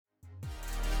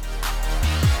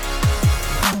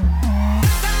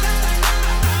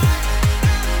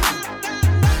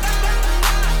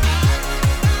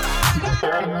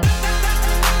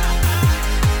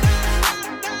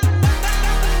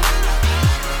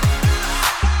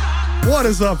What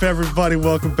is up, everybody?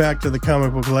 Welcome back to the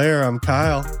Comic Book Lair. I'm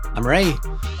Kyle. I'm Ray.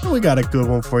 And we got a good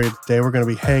one for you today. We're going to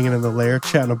be hanging in the lair,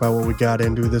 chatting about what we got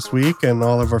into this week and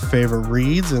all of our favorite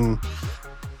reads. And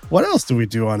what else do we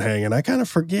do on Hangin'? I kind of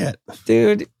forget.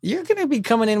 Dude, you're going to be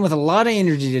coming in with a lot of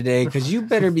energy today because you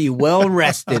better be well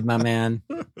rested, my man.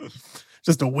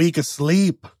 Just a week of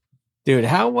sleep. Dude,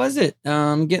 how was it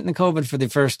getting the COVID for the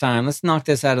first time? Let's knock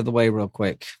this out of the way real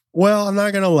quick. Well, I'm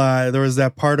not going to lie. There was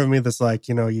that part of me that's like,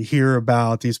 you hear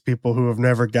about these people who have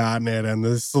never gotten it and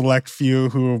the select few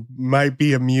who might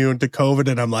be immune to COVID.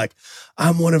 And I'm like,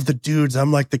 I'm one of the dudes.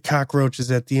 I'm like the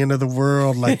cockroaches at the end of the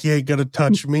world. Like, you ain't going to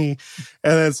touch me.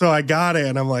 And then so I got it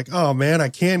and I'm like, oh man, I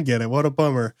can get it. What a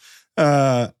bummer.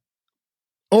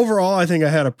 Overall, I think I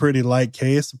had a pretty light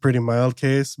case, a pretty mild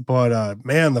case. But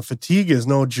man, the fatigue is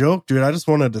no joke, dude. I just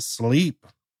wanted to sleep.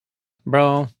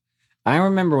 Bro, I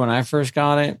remember when I first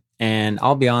got it, and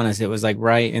I'll be honest, it was like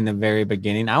right in the very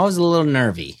beginning. I was a little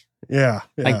nervy. Yeah.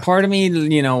 Like part of me,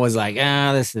 was like,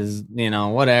 this is,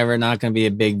 whatever, not going to be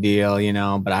a big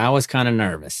deal, but I was kind of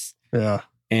nervous. Yeah.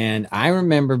 And I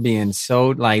remember being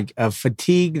so like a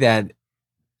fatigue that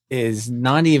is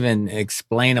not even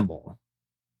explainable.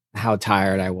 How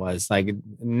tired I was. Like,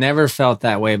 never felt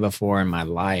that way before in my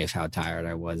life, how tired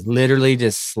I was. Literally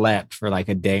just slept for like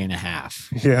a day and a half.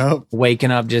 Yeah.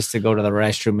 Waking up just to go to the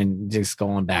restroom and just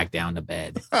going back down to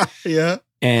bed. Yeah.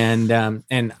 And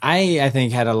I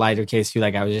think had a lighter case too.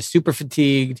 Like, I was just super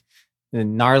fatigued, a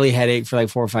gnarly headache for like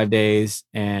 4 or 5 days.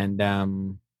 And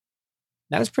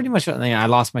that was pretty much what I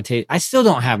lost my taste. I still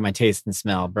don't have my taste and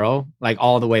smell, bro. Like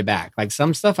all the way back. Like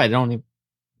some stuff I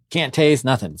can't taste,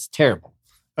 nothing. It's terrible.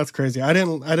 That's crazy. I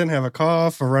didn't have a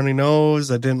cough, a runny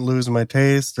nose. I didn't lose my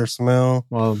taste or smell.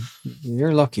 Well,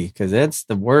 you're lucky because it's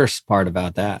the worst part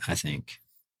about that, I think.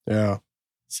 Yeah.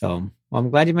 So, I'm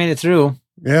glad you made it through.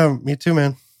 Yeah, me too,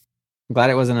 man. I'm glad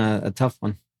it wasn't a tough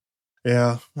one.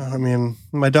 Yeah. I mean,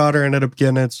 my daughter ended up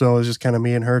getting it, so it was just kind of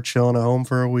me and her chilling at home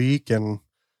for a week, and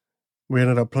we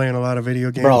ended up playing a lot of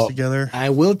video games together.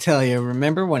 I will tell you,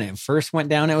 remember when it first went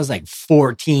down, it was like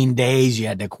 14 days you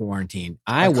had to quarantine.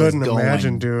 I couldn't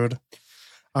imagine, dude.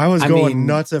 I was going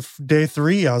nuts at day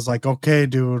 3. I was like, okay,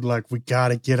 dude, like we got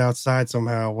to get outside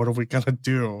somehow. What are we going to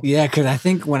do? Yeah, because I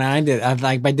think when I did,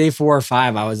 like by day 4 or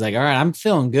 5, I was like, all right, I'm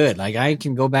feeling good. Like I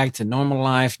can go back to normal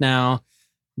life now.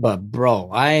 But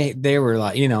bro, they were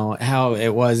like, how it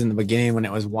was in the beginning when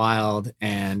it was wild.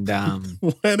 And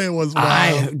when it was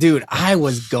wild. I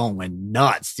was going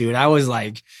nuts, dude. I was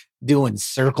like doing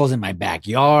circles in my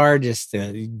backyard just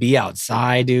to be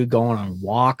outside, dude, going on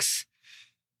walks.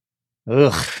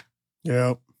 Ugh.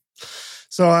 Yeah.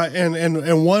 So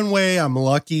and one way I'm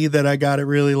lucky that I got it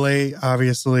really late.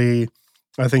 Obviously,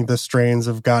 I think the strains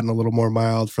have gotten a little more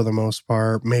mild for the most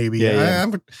part. Maybe. Yeah.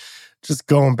 I'm just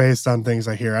going based on things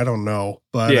I hear. I don't know.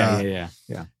 But yeah.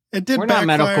 It did. We're backfire.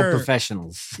 not medical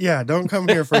professionals. Yeah, don't come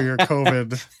here for your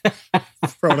COVID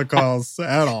protocols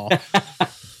at all.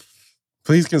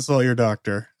 Please consult your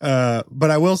doctor. But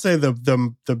I will say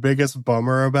the biggest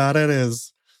bummer about it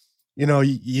is,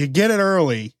 you get it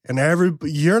early, and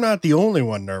you're not the only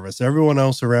one nervous. Everyone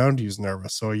else around you is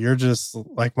nervous. So you're just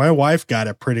like, my wife got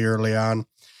it pretty early on.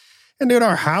 And dude,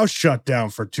 our house shut down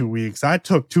for 2 weeks. I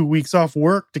took 2 weeks off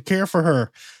work to care for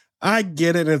her. I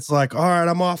get it. It's like, all right,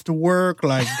 I'm off to work.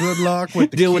 Like, good luck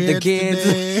with the Deal kids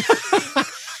with the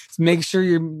kids. Make sure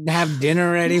you have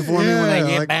dinner ready for me when I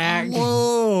get back.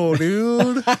 Whoa,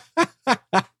 dude.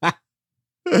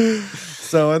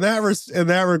 So in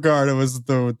that regard, it was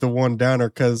the one downer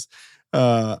because,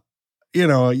 I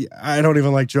don't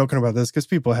even like joking about this because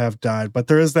people have died. But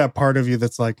there is that part of you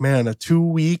that's like, man, a 2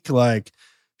 week, like,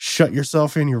 shut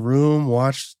yourself in your room,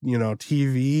 watch,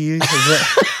 TV.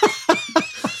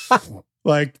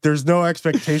 Like, there's no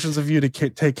expectations of you to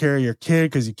take care of your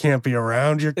kid because you can't be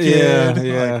around your kid.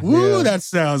 Yeah. Like, woo, that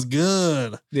sounds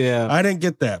good. Yeah. I didn't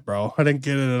get that, bro. I didn't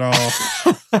get it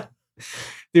at all.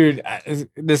 Dude,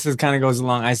 this is kind of goes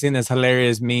along. I seen this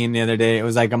hilarious meme the other day. It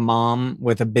was like a mom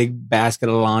with a big basket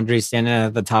of laundry standing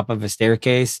at the top of a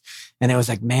staircase. And it was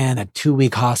like, man, a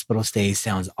 2-week hospital stay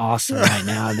sounds awesome right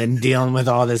now than dealing with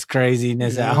all this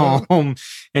craziness at home.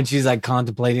 And she's like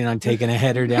contemplating on taking a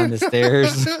header down the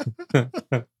stairs.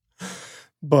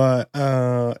 But,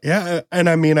 yeah. And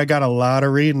I mean, I got a lot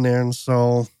of reading in.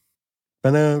 So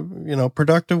been a,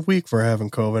 productive week for having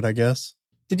COVID, I guess.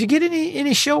 Did you get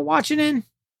any show watching in?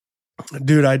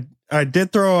 Dude, I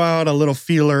did throw out a little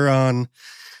feeler on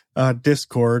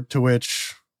Discord, to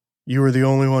which you were the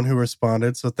only one who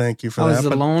responded, so thank you for that. I was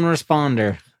the lone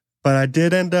responder. But I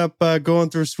did end up going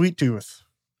through Sweet Tooth.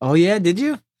 Oh, yeah? Did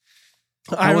you?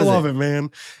 I love it, man.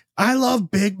 I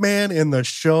love Big Man in the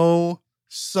show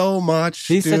so much.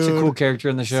 He's dude. such a cool character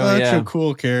in the show. Such a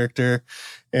cool character.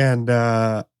 And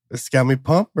it's got me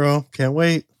pumped, bro. Can't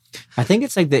wait. I think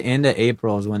it's like the end of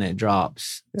April is when it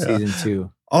drops, season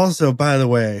 2. Also, by the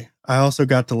way, I also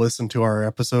got to listen to our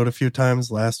episode a few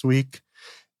times last week,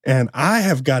 and I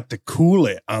have got to cool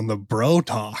it on the bro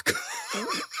talk.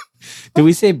 Do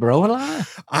we say bro a lot?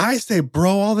 I say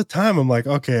bro all the time. I'm like,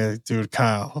 okay, dude,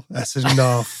 Kyle, that's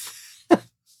enough.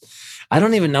 I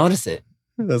don't even notice it.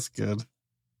 That's good.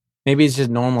 Maybe it's just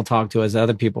normal talk to us.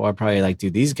 Other people are probably like,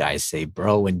 dude, these guys say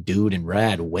bro and dude and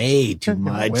rad way too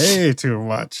much. Way too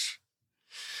much.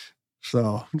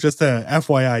 So just a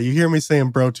FYI, you hear me saying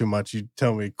bro too much, you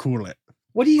tell me cool it.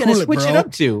 What are you going to switch it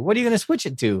up to? What are you going to switch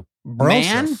it to?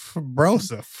 Man?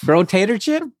 Brosif. Bro tater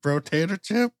chip? Bro tater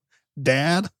chip?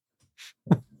 Dad?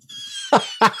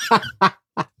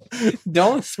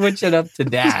 Don't switch it up to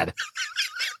dad.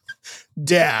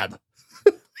 Dad.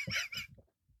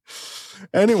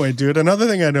 Anyway, dude, another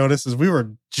thing I noticed is we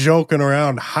were joking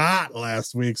around hot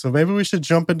last week, so maybe we should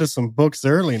jump into some books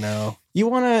early now. You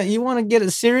wanna get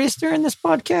it serious during this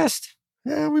podcast?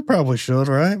 Yeah, we probably should,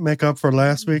 right? Make up for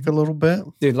last week a little bit.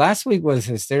 Dude, last week was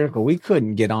hysterical. We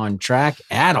couldn't get on track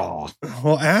at all.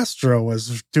 Well, Astro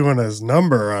was doing his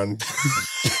number on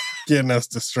getting us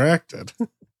distracted.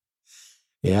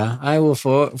 Yeah, I will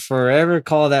forever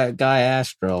call that guy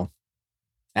Astro.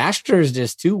 Astro is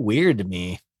just too weird to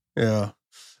me. Yeah.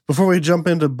 Before we jump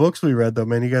into books we read, though,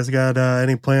 man, you guys got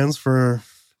any plans for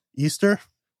Easter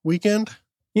weekend?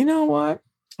 You know what?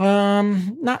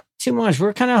 Not too much.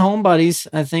 We're kind of home buddies.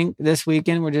 I think this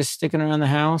weekend we're just sticking around the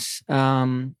house.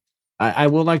 I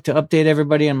would like to update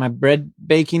everybody on my bread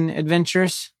baking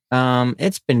adventures.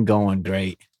 It's been going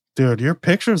great. Dude, your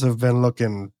pictures have been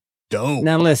looking dope.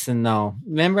 Now listen, though.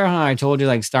 Remember how I told you,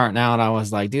 like, starting out, I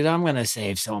was like, dude, I'm going to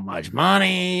save so much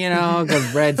money,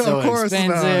 because bread's so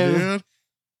expensive. Dude.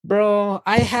 Bro,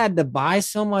 I had to buy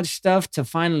so much stuff to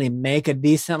finally make a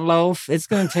decent loaf. It's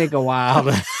going to take a while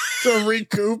to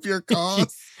recoup your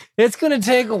costs. It's going to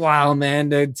take a while, man,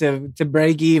 to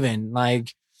break even.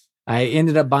 Like, I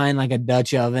ended up buying like a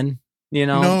Dutch oven,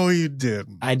 No, you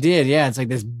didn't. I did, yeah. It's like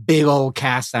this big old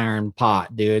cast iron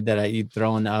pot, dude, that you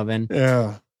throw in the oven.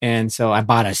 Yeah. And so I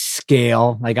bought a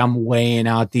scale. Like, I'm weighing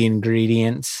out the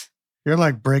ingredients. You're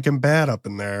like Breaking Bad up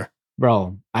in there.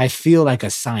 Bro, I feel like a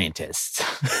scientist.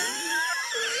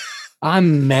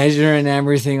 I'm measuring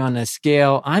everything on a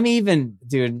scale. I'm even,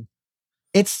 dude,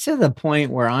 it's to the point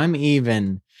where I'm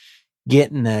even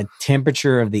getting the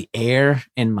temperature of the air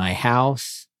in my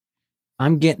house.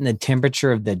 I'm getting the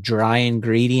temperature of the dry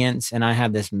ingredients, and I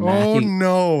have this Oh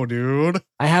no, dude.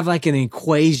 I have like an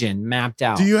equation mapped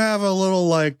out. Do you have a little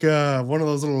like one of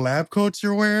those little lab coats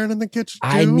you're wearing in the kitchen too?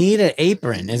 I need an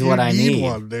apron is what I need. You need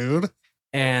one, dude.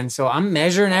 And so I'm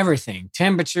measuring everything: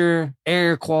 temperature,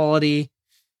 air quality,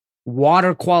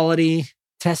 water quality,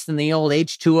 testing the old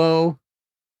H2O.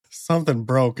 Something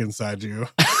broke inside you.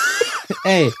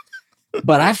 Hey,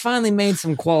 but I finally made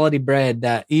some quality bread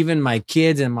that even my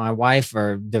kids and my wife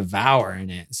are devouring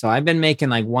it. So I've been making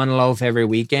like one loaf every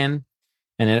weekend,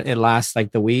 and it lasts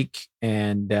like the week.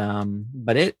 And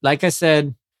but it, like I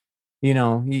said,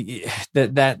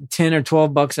 that 10 or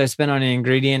 12 bucks I spent on the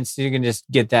ingredients, you can just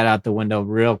get that out the window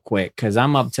real quick, because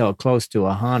I'm up till close to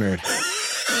 100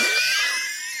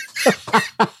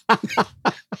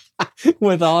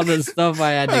 with all the stuff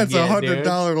I had to That's get. That's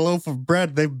 $100 loaf of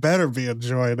bread. They better be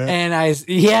enjoying it. And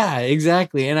yeah,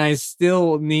 exactly. And I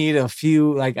still need a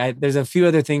few, there's a few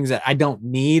other things that I don't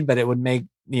need, but it would make,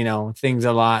 things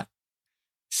a lot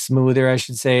smoother, I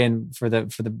should say, and for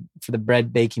the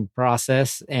bread baking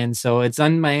process. And so it's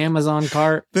on my Amazon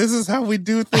cart. This is how we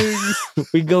do things.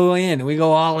 we go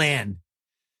all in.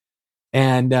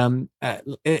 And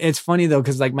it's funny though,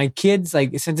 because like my kids,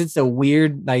 like, since it's a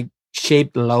weird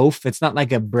shaped loaf, it's not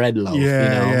like a bread loaf.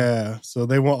 Yeah. So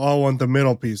they all want the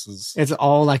middle pieces. It's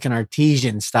all like an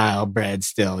artesian style bread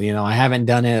still. I haven't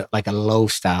done it like a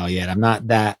loaf style yet. I'm not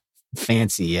that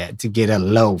fancy yet to get a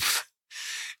loaf.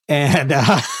 And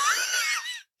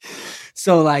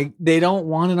so like they don't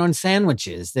want it on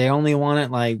sandwiches. They only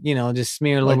want it just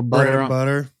smear a little butter on.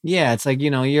 Butter. Yeah, it's like,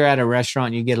 you're at a restaurant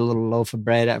and you get a little loaf of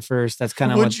bread at first. That's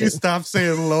kind of Would you stop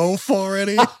saying loaf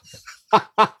already?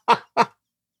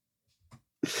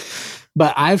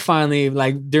 But I finally,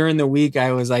 during the week,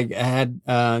 I was I had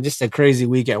just a crazy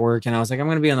week at work, and I was like, I'm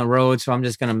going to be on the road, so I'm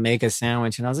just going to make a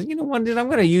sandwich. And I was like, you know what, dude, I'm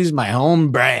going to use my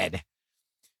home bread.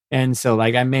 And so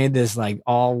I made this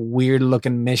all weird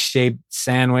looking misshaped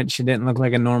sandwich. It didn't look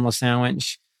like a normal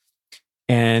sandwich.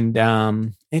 And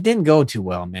it didn't go too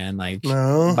well, man.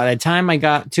 No. By the time I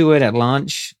got to it at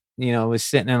lunch, it was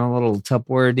sitting in a little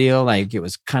Tupperware deal. Like it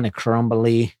was kind of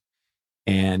crumbly.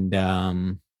 And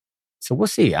so we'll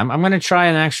see. I'm going to try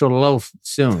an actual loaf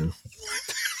soon.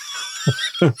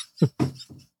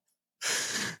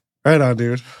 Right on,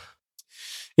 dude.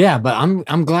 Yeah, but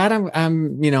I'm glad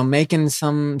I'm making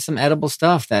some edible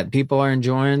stuff that people are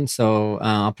enjoying. So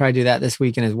I'll probably do that this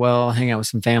weekend as well. Hang out with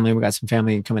some family. We got some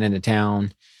family coming into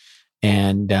town,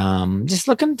 and just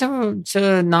looking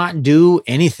to not do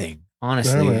anything,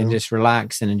 honestly, and just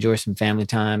relax and enjoy some family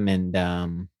time.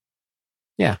 And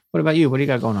yeah, what about you? What do you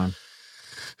got going on?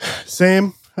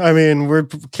 Same. I mean, we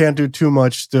can't do too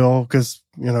much still because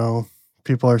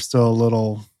people are still a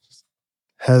little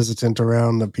hesitant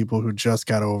around the people who just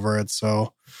got over it.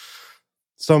 So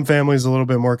some families a little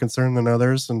bit more concerned than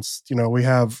others. And, we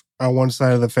have on one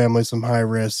side of the family some high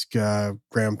risk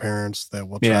grandparents that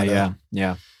will try to.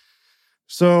 Yeah.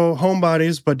 So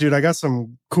homebodies. But, dude, I got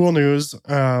some cool news.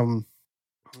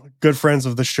 Good friends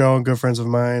of the show and good friends of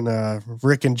mine,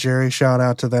 Rick and Jerry, shout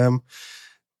out to them.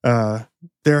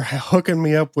 They're hooking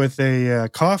me up with a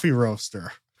coffee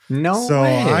roaster. No so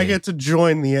way. I get to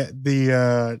join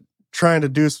the trying to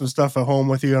do some stuff at home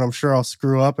with you, and I'm sure I'll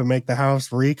screw up and make the house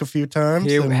reek a few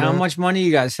times. How much money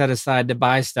you got set aside to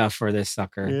buy stuff for this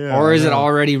sucker? Or is it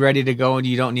already ready to go and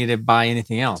you don't need to buy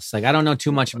anything else? Like, I don't know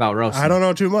too much about roasting. I don't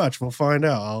know too much. We'll find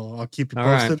out. I'll keep you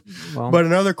posted. Right. Well, but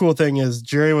another cool thing is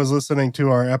Jerry was listening to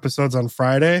our episodes on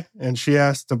Friday, and she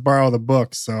asked to borrow the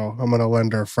book, so I'm going to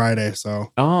lend her Friday.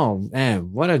 So. Oh,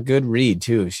 man, what a good read,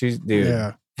 too. Dude.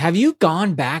 Yeah. Have you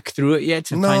gone back through it yet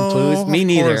to find clues? Me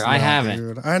neither. I haven't.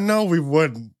 Dude. I know we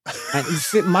wouldn't.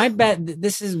 My bet.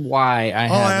 This is why I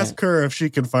haven't. I'll ask her if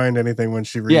she can find anything when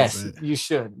she reads it. Yes, you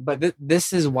should. But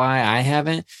this is why I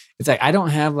haven't. It's like I don't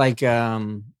have like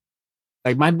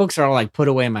my books are all like put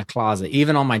away in my closet.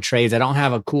 Even on my trays, I don't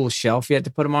have a cool shelf yet to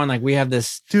put them on. Like we have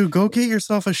this. Dude, go get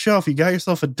yourself a shelf. You got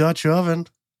yourself a Dutch oven.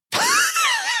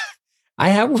 I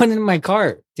have one in my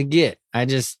cart to get.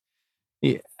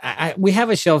 We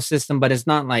have a shelf system, but it's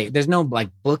not like there's no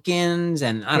like bookends,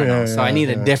 and I don't know. So I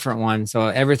need a different one. So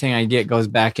everything I get goes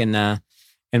back in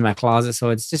my closet.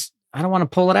 So it's just I don't want to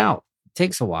pull it out. It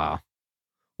takes a while.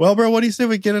 Well, bro, what do you say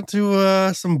we get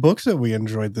into some books that we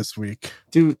enjoyed this week?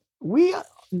 Dude, we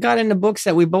got into books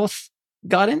that we both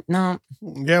got in. No,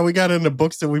 yeah, we got into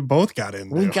books that we both got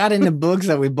into. We got into books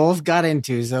that we both got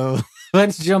into. So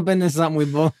let's jump into something we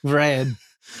both read.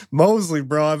 Mosely,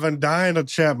 bro. I've been dying to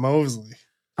chat Mosely.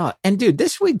 Oh, and dude,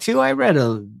 this week too, I read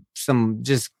some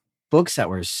just books that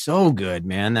were so good,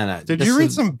 man. Did you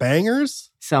read some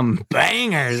bangers? Some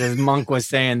bangers, as Monk was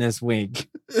saying this week.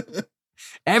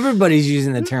 Everybody's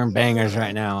using the term bangers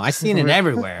right now. I've seen it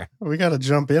everywhere. We got to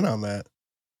jump in on that.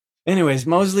 Anyways,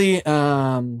 Mosely,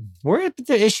 we're at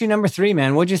the issue number 3,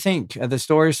 man. What'd you think of the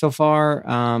story so far?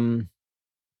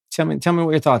 Tell me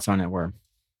what your thoughts on it were.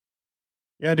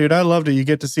 Yeah, dude, I loved it. You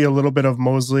get to see a little bit of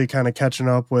Mosely kind of catching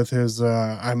up with his,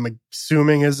 I'm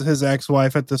assuming his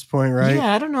ex-wife at this point, right?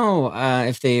 Yeah, I don't know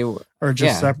if they... Or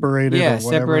just separated or whatever.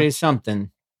 Separated something.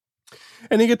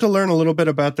 And you get to learn a little bit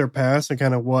about their past and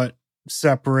kind of what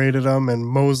separated them. And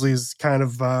Mosley's kind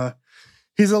of,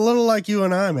 he's a little like you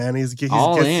and I, man. He gets these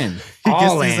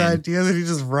ideas and he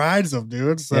just rides them,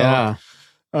 dude. So,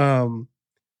 yeah.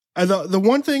 The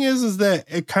one thing is that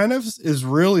it kind of is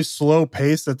really slow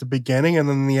paced at the beginning, and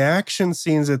then the action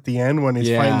scenes at the end when he's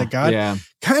fighting the god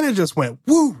kind of just went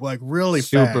woo, like really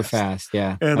super fast.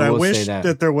 Yeah, and I wish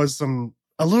that there was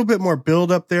a little bit more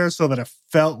build up there so that it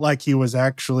felt like he was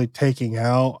actually taking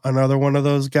out another one of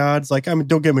those gods. Like, I mean,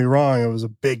 don't get me wrong, it was a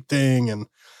big thing and it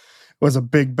was a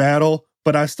big battle,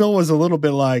 but I still was a little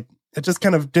bit like it just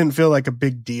kind of didn't feel like a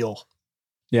big deal.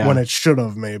 Yeah, when it should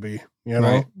have maybe. You know?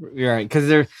 Right. You're right.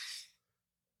 Because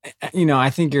I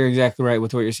think you're exactly right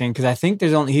with what you're saying. Because I think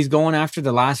he's going after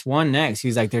the last one next.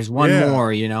 He's like, there's one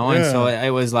more, And so it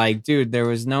was like, dude, there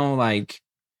was no like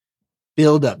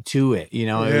build up to it.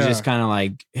 It was just kind of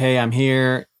like, hey, I'm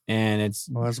here and it's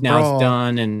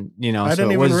done. And, I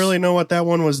didn't even really know what that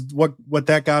one was, what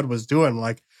that god was doing.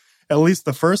 Like, at least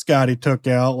the first god he took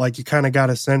out, like you kind of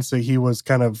got a sense that he was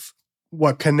kind of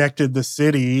what connected the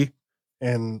city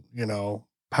and,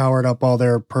 powered up all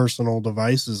their personal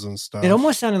devices and stuff. It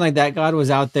almost sounded like that god was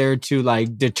out there to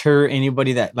like deter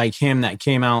anybody that like him that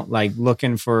came out like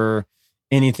looking for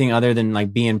anything other than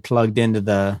like being plugged into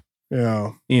the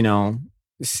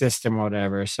system or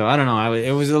whatever. So I don't know.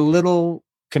 It was a little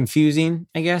confusing,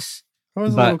 I guess. I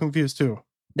was a little confused too.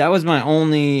 That was my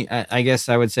only, I guess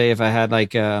I would say if I had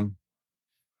like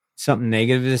something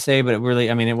negative to say, but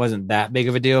it wasn't that big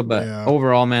of a deal. But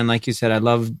overall, man, like you said, I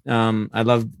loved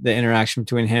the interaction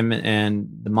between him and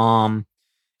the mom,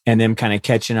 and them kind of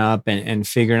catching up and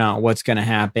figuring out what's going to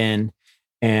happen.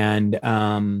 And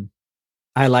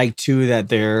I like too that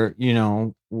they're,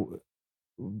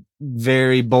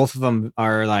 both of them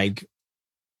are like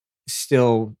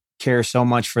still care so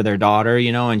much for their daughter,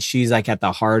 and she's like at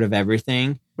the heart of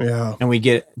everything. Yeah. And we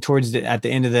get at the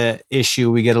end of the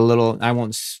issue, we get a little, I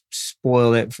won't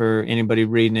spoil it for anybody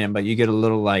reading it, but you get a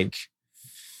little like,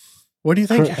 what do you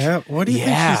think? What do you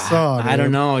think she saw? Dude? I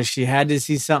don't know. She had to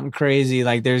see something crazy.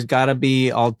 Like there's got to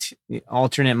be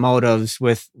alternate motives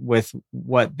with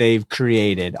what they've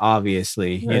created.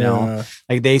 Obviously,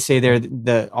 like they say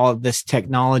they're all this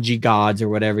technology gods or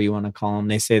whatever you want to call them.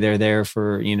 They say they're there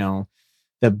for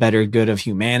the better good of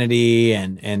humanity,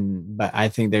 but I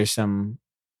think there's some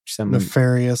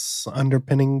nefarious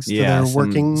underpinnings to their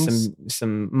workings.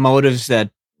 Some motives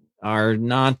that are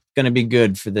not going to be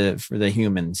good for the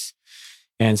humans.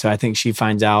 And so I think she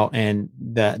finds out, and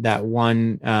that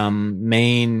one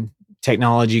main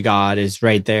technology god is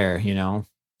right there,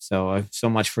 So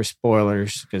much for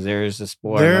spoilers, because there's a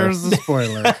spoiler. There's a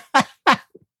spoiler.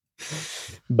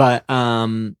 But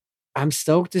I'm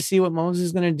stoked to see what Mosely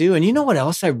is going to do. And you know what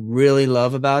else I really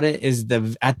love about it is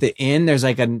at the end there's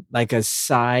like a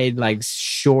side like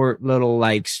short little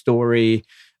like story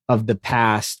of the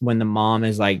past when the mom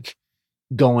is like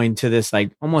going to this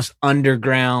like almost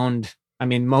underground. I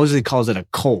mean, Mosely calls it a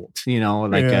cult,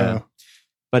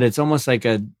 but it's almost like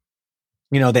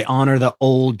they honor the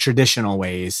old traditional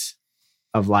ways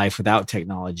of life without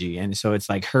technology. And so it's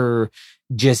like her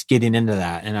just getting into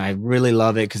that. And I really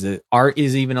love it because the art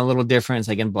is even a little different. It's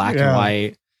like in black and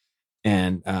white.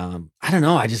 And I don't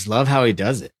know. I just love how he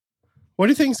does it. What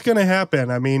do you think's going to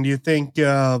happen? I mean, do you think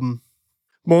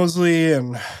Mosely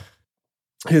and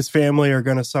his family are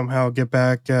going to somehow get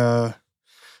back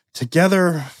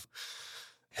together?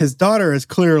 His daughter has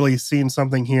clearly seen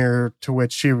something here to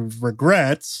which she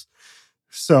regrets.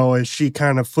 So is she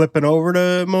kind of flipping over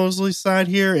to Mosely's side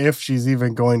here, if she's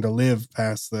even going to live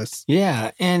past this?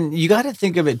 Yeah, and you got to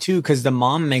think of it too, because the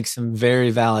mom makes some very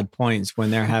valid points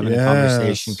when they're having a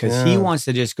conversation, because he wants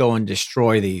to just go and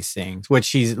destroy these things,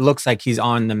 which looks like he's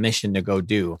on the mission to go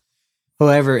do.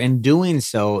 However, in doing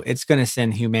so, it's going to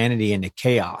send humanity into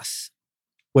chaos,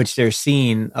 which they're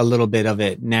seeing a little bit of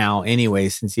it now anyway,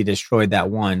 since he destroyed that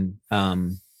one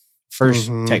first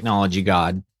technology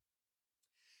god.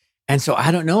 And so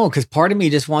I don't know, because part of me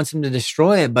just wants him to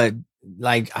destroy it, but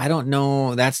like, I don't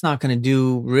know, that's not going to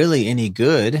do really any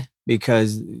good,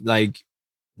 because like,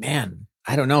 man,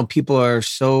 I don't know. People are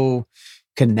so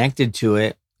connected to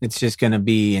it. It's just going to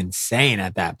be insane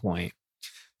at that point.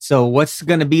 So what's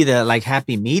going to be the like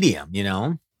happy medium,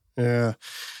 Yeah.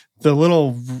 The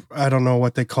little, I don't know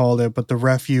what they called it, but the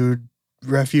refuge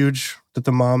that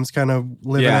the mom's kind of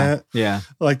living at. Yeah.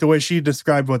 Like the way she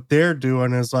described what they're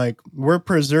doing is like, we're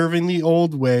preserving the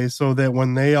old way so that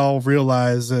when they all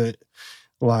realize that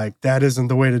like that isn't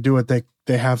the way to do it,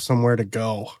 they have somewhere to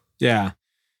go. Yeah.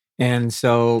 And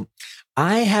so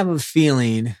I have a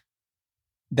feeling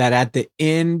that at the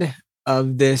end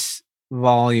of this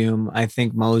volume, I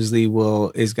think Mosely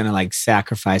is going to like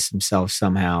sacrifice himself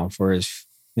somehow for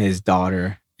his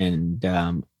daughter. And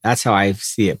that's how I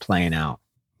see it playing out.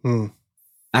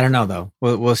 I don't know though.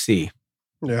 We'll see.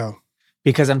 Yeah.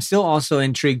 Because I'm still also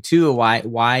intrigued too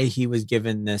why he was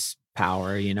given this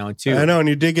power, too. I know, and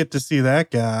you did get to see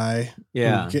that guy.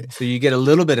 Yeah. So you get a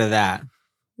little bit of that.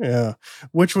 Yeah.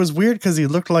 Which was weird because he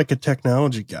looked like a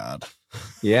technology god.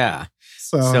 Yeah.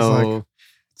 So I was like,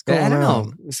 what's going on? I don't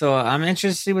know. So I'm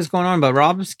interested to see what's going on, but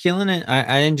Rob's killing it.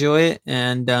 I enjoy it.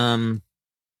 And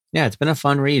yeah, it's been a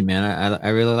fun read, man. I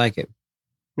really like it.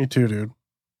 Me too, dude.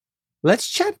 Let's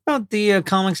chat about the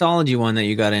Comixology one that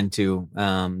you got into,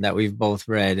 that we've both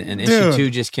read. And issue 2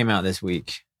 just came out this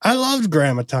week. I loved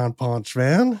Grammaton Punch,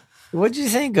 man. What'd you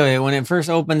think of it when it first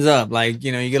opens up? Like,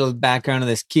 you get a background of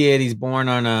this kid. He's born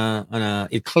on a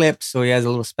eclipse, so he has a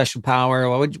little special power.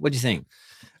 What'd you think?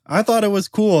 I thought it was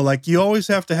cool. Like, you always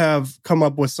have to come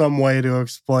up with some way to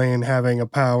explain having a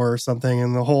power or something,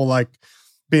 and the whole like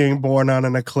being born on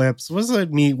an eclipse was a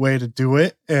neat way to do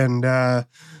it. And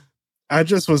I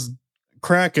just was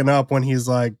cracking up when he's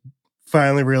like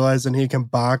finally realizing he can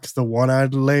box the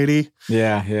one-eyed lady.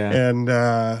 Yeah.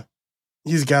 And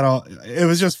he's got it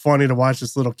was just funny to watch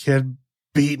this little kid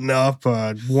beating up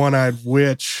a one-eyed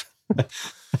witch.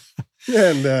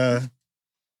 And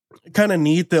kind of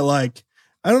neat that like,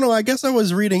 I don't know, I guess I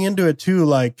was reading into it too,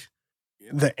 like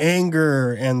the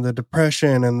anger and the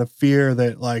depression and the fear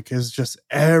that like is just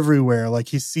everywhere. Like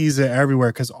he sees it everywhere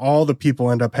because all the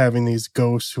people end up having these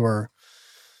ghosts who are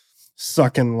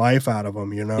sucking life out of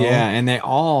them, you know? Yeah, and they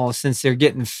all, since they're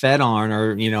getting fed on,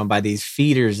 or by these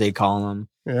feeders they call them,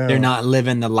 they're not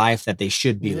living the life that they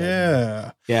should be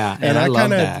living. Yeah, and I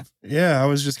love that. Yeah, I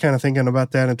was just kind of thinking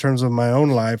about that in terms of my own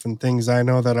life and things I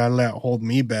know that I let hold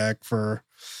me back for,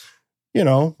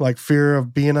 like fear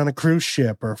of being on a cruise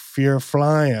ship, or fear of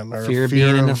flying, or fear of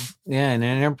being in an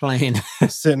airplane.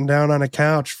 Sitting down on a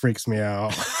couch freaks me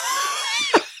out.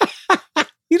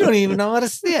 You don't even know how to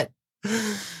sit.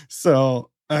 So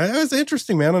it was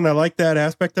interesting, man, and I like that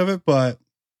aspect of it, but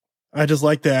I just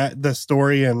like the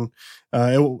story, and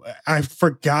I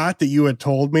forgot that you had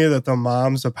told me that the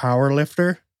mom's a power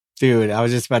lifter. Dude, I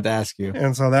was just about to ask you.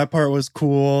 And so that part was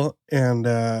cool, and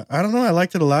I don't know, I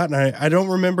liked it a lot, and I don't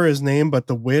remember his name, but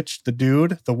the witch, the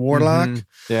dude, the warlock,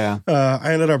 yeah,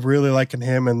 I ended up really liking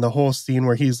him, and the whole scene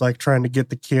where he's like trying to get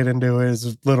the kid into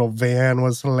his little van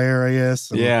was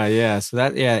hilarious. And yeah. So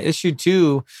issue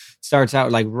 2 starts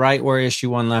out like right where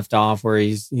issue 1 left off, where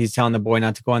he's telling the boy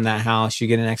not to go in that house. You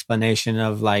get an explanation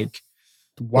of like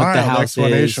wild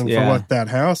explanation for what that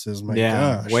house is. My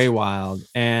gosh, way wild.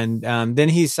 And then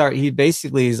he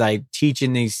basically is like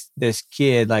teaching this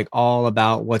kid like all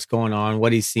about what's going on,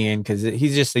 what he's seeing, because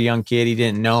he's just a young kid. He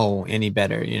didn't know any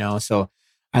better, So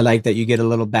I like that you get a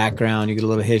little background, you get a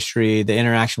little history. The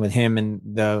interaction with him and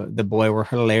the boy were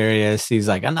hilarious. He's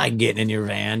like, "I'm not getting in your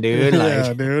van, dude." Like,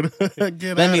 yeah,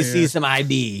 dude. Let me see some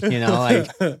ID, like.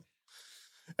 And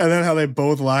then how they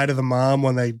both lie to the mom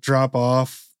when they drop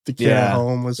off the kid at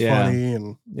home was funny.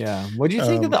 And what do you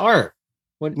think of the art?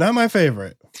 Not my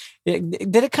favorite.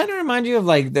 Did it kind of remind you of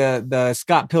like the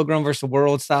Scott Pilgrim versus the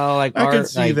World style like art? I could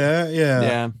see that.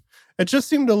 Yeah. It just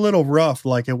seemed a little rough,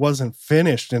 like it wasn't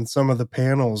finished in some of the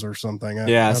panels or something.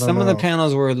 I some of the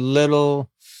panels were a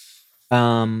little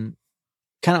kind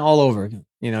of all over.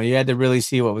 You had to really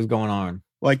see what was going on.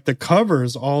 Like the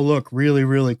covers all look really,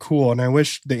 really cool. And I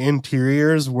wish the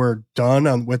interiors were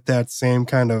done with that same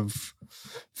kind of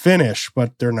finish,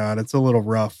 but they're not. It's a little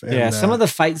rough. And, some of the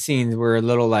fight scenes were a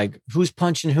little like, who's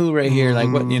punching who right here?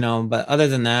 Like what, but other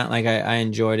than that, like I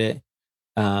enjoyed it.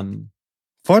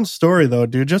 Fun story though,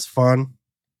 dude. Just fun.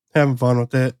 Having fun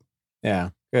with it. Yeah,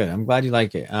 good. I'm glad you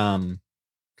like it. I'm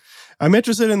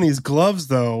interested in these gloves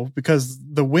though, because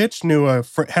the witch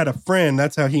had a friend.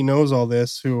 That's how he knows all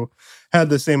this, who had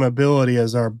the same ability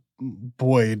as our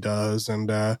boy does.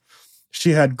 And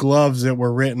she had gloves that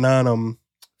were written on them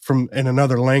in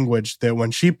another language, that when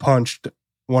she punched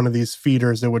one of these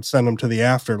feeders, it would send them to the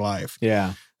afterlife.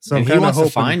 Yeah. So and I'm he wants hoping,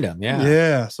 to find them. Yeah.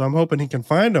 Yeah. So I'm hoping he can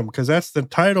find them, because that's the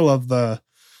title of the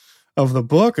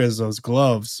book, is those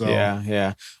gloves. So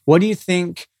yeah. What do you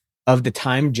think of the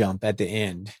time jump at the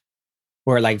end,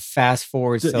 where it like fast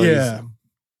forwards? So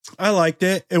I liked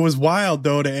it. It was wild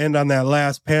though to end on that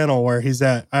last panel where he's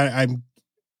at I'm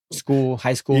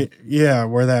high school. Yeah,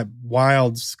 where that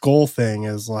wild skull thing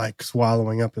is like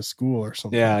swallowing up his school or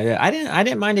something. Yeah. I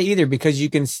didn't mind it either, because you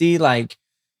can see like,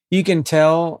 you can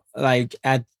tell like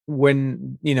at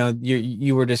when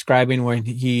you were describing when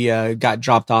he got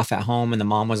dropped off at home and the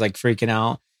mom was like freaking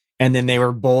out, and then they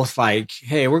were both like,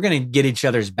 "Hey, we're gonna get each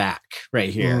other's back right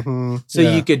here." So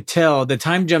you could tell the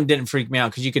time jump didn't freak me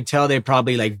out, because you could tell they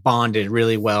probably like bonded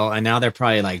really well, and now they're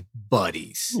probably like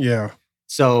buddies. Yeah.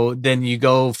 So then you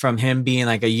go from him being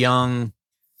like a young,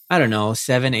 I don't know,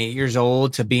 7, 8 years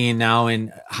old, to being now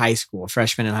in high school,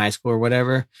 freshman in high school or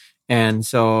whatever. And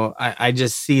so I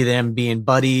just see them being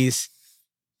buddies,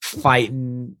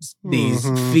 fighting these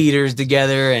feeders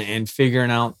together and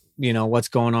figuring out, what's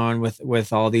going on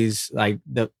with all these, like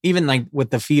even like with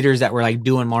the feeders that were like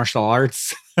doing martial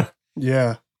arts.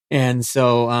 Yeah. And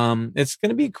so it's going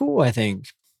to be cool, I think.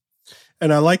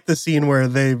 And I like the scene where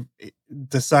they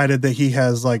decided that he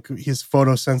has like, he's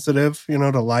photosensitive,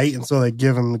 to light. And so they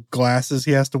give him glasses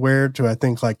he has to wear to, I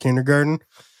think, like kindergarten.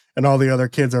 And all the other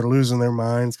kids are losing their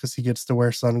minds because he gets to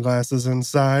wear sunglasses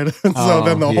inside. And so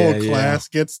then the whole class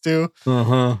gets to.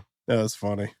 That was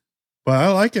funny. But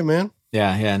I like it, man.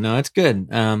 Yeah. No, it's good.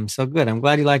 So good. I'm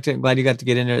glad you liked it. I'm glad you got to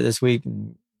get into it this week,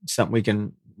 and something we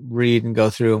can read and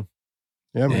go through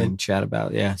and chat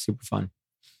about. Yeah, super fun.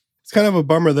 It's kind of a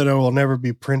bummer that it will never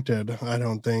be printed, I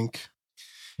don't think.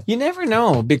 You never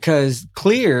know, because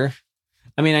Clear,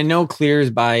 I know Clear is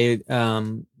by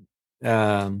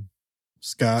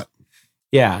Scott.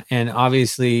 Yeah. And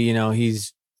obviously,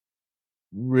 he's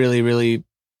really, really,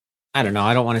 I don't know.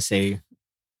 I don't want to say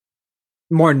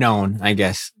more known, I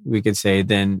guess we could say,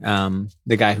 than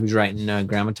the guy who's writing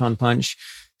Grammaton Punch.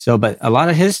 So, but a lot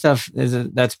of his stuff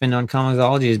that's been on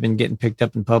Comixology has been getting picked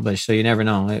up and published. So you never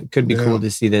know. It could be cool to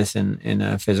see this in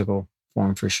a physical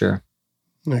form for sure.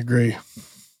 I agree.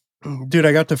 Dude,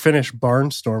 I got to finish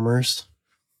Barnstormers.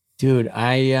 Dude,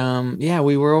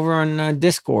 we were over on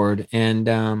Discord,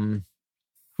 and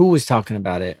who was talking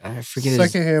about it? I forget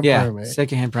Secondhand Primate.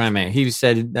 Secondhand Primate. He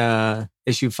said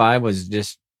issue 5 was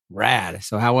just rad.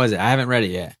 So how was it? I haven't read it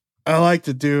yet. I liked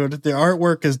it, dude. The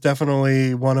artwork is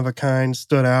definitely one of a kind,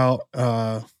 stood out.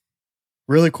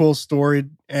 Really cool story.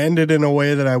 Ended in a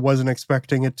way that I wasn't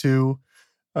expecting it to.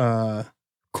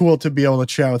 Cool to be able to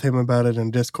chat with him about it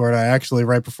in Discord. I actually,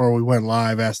 right before we went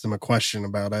live, asked him a question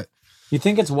about it. You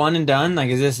think it's one and done? Like,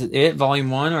 is this it, volume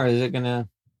 1, or is it gonna?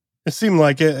 It seemed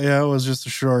like it. Yeah, it was just a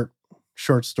short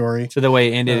story. So the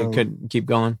way it ended, it could keep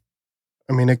going.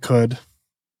 I mean, it could.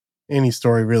 Any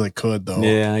story really could, though.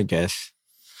 Yeah, I guess.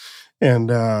 And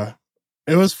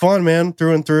it was fun, man,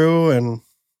 through and through, and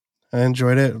I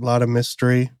enjoyed it. A lot of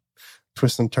mystery,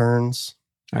 twists and turns.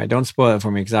 All right, don't spoil it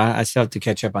for me, because I still have to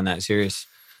catch up on that series.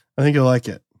 I think you'll like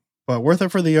it, but worth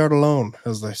it for the art alone,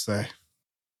 as they say.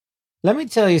 Let me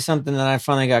tell you something that I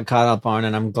finally got caught up on,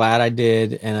 and I'm glad I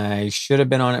did, and I should have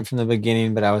been on it from the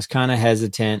beginning, but I was kind of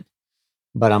hesitant,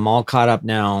 but I'm all caught up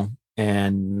now,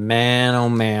 and man, oh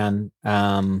man,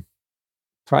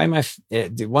 probably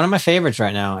one of my favorites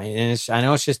right now. And I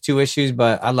know it's just 2 issues,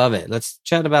 but I love it. Let's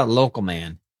chat about Local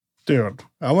Man. Dude,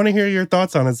 I want to hear your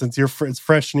thoughts on it since it's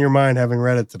fresh in your mind having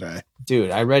read it today. Dude,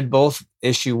 I read both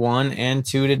issue 1 and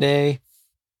 2 today,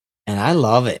 and I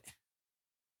love it.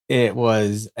 It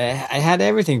had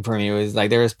everything for me. It was like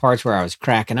there was parts where I was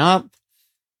cracking up,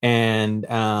 and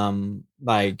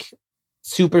like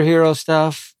superhero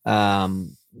stuff.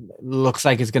 Looks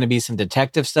like it's going to be some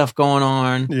detective stuff going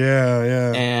on.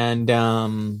 Yeah. And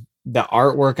the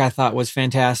artwork I thought was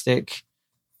fantastic.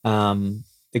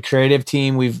 The creative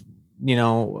team we've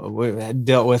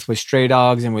dealt with Stray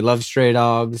Dogs, and we love Stray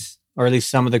Dogs, or at least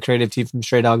some of the creative team from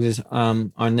Stray Dogs is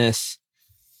on this.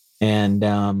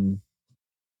 And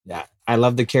yeah, I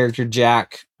love the character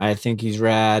Jack. I think he's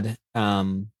rad.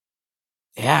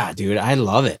 Yeah, dude, I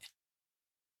love it.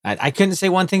 I couldn't say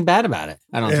one thing bad about it.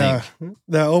 I don't think.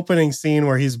 The opening scene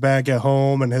where he's back at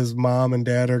home and his mom and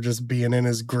dad are just being in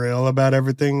his grill about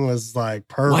everything was like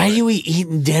perfect. Why are we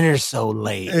eating dinner so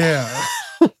late? Yeah.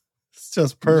 It's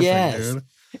just perfect, dude.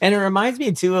 And it reminds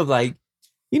me too of like,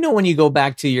 when you go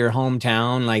back to your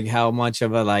hometown, like how much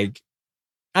of a like,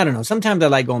 I don't know. Sometimes I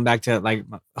like going back to like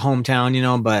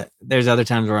hometown, but there's other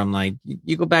times where I'm like,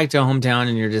 you go back to a hometown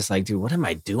and you're just like, dude, what am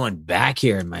I doing back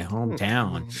here in my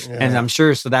hometown? Yeah. And I'm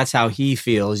sure, so that's how he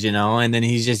feels, and then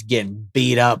he's just getting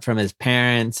beat up from his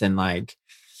parents, and like,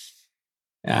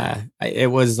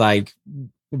 it was like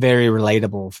very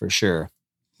relatable for sure.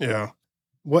 Yeah.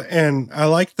 And I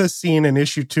like the scene in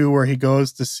issue 2 where he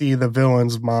goes to see the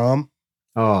villain's mom.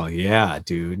 Oh yeah,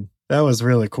 dude. That was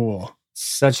really cool.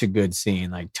 Such a good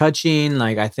scene, like touching.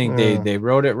 Like I think they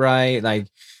wrote it right. Like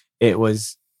it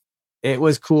was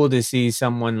cool to see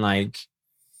someone like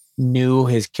knew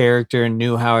his character and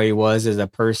knew how he was as a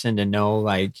person, to know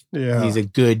like he's a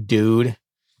good dude.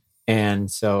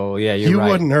 And so you're right. You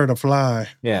wouldn't hurt a fly.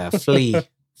 Yeah, flea.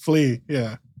 Flea,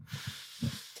 yeah.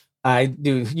 I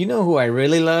do. You know who I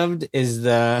really loved is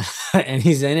and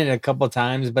he's in it a couple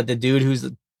times, but the dude who's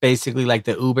basically like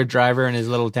the Uber driver in his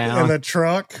little town. And the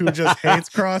truck who just hates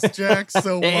Crossjack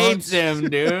so much. Hates him,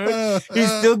 dude. He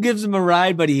still gives him a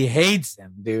ride, but he hates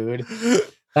him, dude.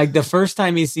 Like the first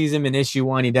time he sees him in issue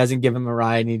 1, he doesn't give him a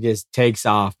ride and he just takes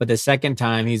off. But the second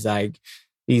time he's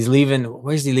leaving.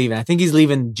 Where's he leaving? I think he's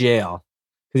leaving jail,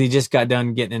 because he just got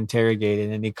done getting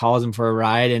interrogated, and he calls him for a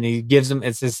ride, and he gives him,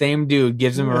 it's the same dude,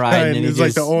 gives him a ride. And he's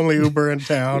like the only Uber in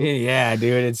town. Yeah,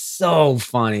 dude. It's so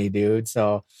funny, dude.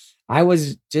 So I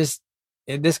was just,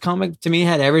 this comic to me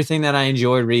had everything that I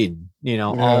enjoyed reading,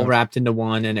 all wrapped into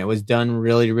one, and it was done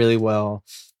really, really well.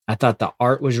 I thought the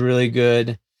art was really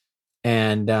good,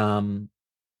 and I'm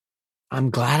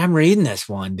glad I'm reading this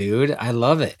one, dude. I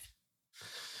love it.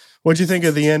 What'd you think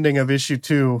of the ending of issue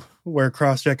 2, where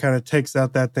Crossjack kind of takes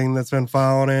out that thing that's been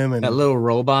following him, and that little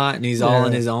robot, and he's all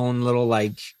in his own little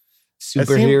like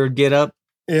superhero get up?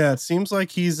 Yeah, it seems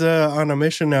like he's on a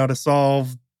mission now to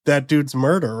solve that dude's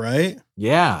murder, right?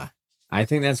 Yeah, I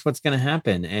think that's what's going to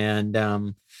happen.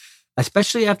 And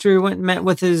especially after he went and met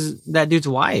with that dude's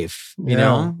wife, you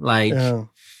know, like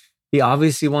he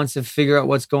obviously wants to figure out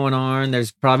what's going on.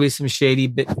 There's probably some shady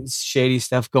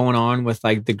stuff going on with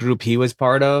like the group he was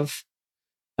part of.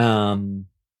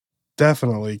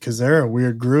 Definitely, because they're a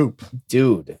weird group.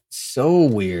 Dude, so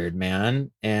weird,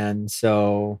 man. And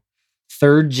so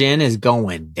Third Gen is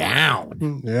going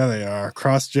down. Yeah, they are.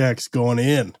 Crossjack's going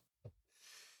in.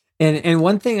 And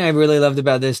one thing I really loved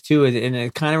about this too, and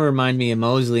it kind of reminded me of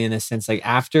Mosely in a sense, like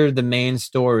after the main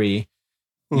story,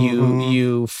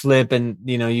 You flip and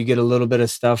you get a little bit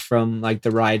of stuff from like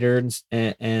the writers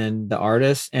and the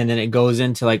artists, and then it goes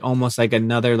into like almost like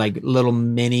another like little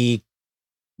mini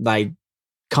like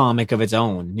comic of its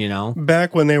own,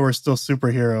 Back when they were still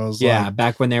superheroes. Yeah,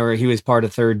 back when he was part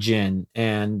of Third Gen.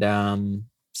 And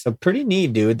so pretty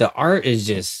neat, dude. The art is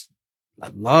just, I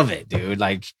love it, dude.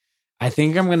 Like, I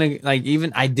think I'm gonna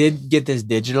I did get this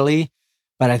digitally,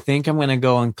 but I think I'm gonna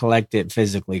go and collect it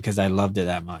physically because I loved it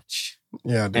that much.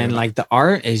 Yeah, dude. And like the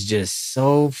art is just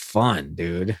so fun,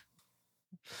 dude.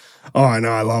 Oh, I know.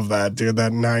 I love that, dude.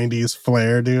 That 90s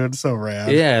flair, dude. So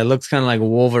rad. Yeah, it looks kind of like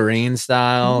Wolverine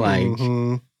style.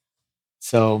 Like,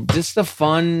 so just a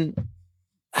fun,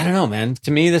 I don't know, man.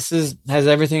 To me, this has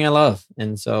everything I love.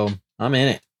 And so I'm in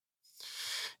it.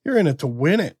 You're in it to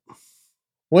win it.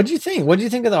 What'd you think? What'd you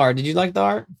think of the art? Did you like the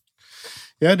art?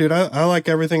 Yeah, dude, I like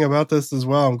everything about this as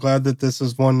well. I'm glad that this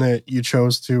is one that you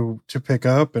chose to pick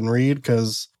up and read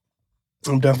because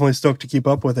I'm definitely stoked to keep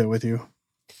up with it with you.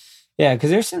 Yeah,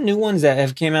 because there's some new ones that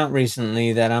have came out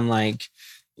recently that I'm like,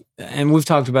 and we've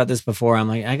talked about this before. I'm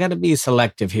like, I got to be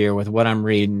selective here with what I'm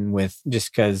reading with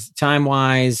just because time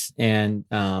wise and,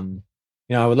 I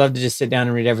would love to just sit down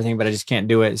and read everything, but I just can't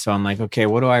do it. So I'm like, okay,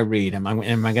 what do I read? Am I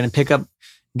going to pick up,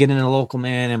 get in a local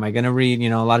man? Am I going to read,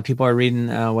 a lot of people are reading,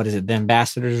 The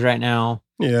Ambassadors right now.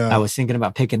 Yeah. I was thinking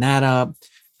about picking that up.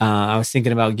 I was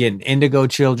thinking about getting Indigo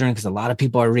Children because a lot of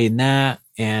people are reading that.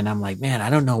 And I'm like, man,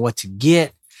 I don't know what to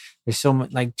get. There's so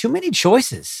much, like too many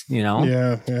choices,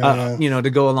 Yeah. to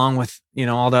go along with,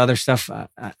 all the other stuff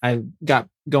I got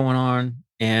going on.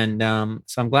 And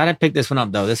so I'm glad I picked this one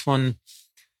up though. This one,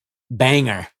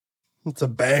 banger. It's a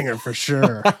banger for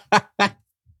sure.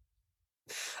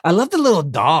 I love the little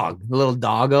dog, the little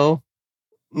doggo.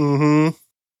 Mm-hmm.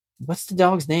 What's the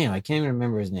dog's name? I can't even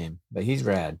remember his name, but he's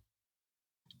rad.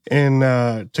 And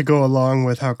to go along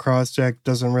with how Crossjack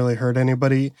doesn't really hurt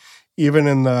anybody, even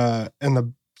in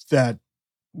that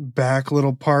back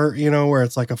little part, where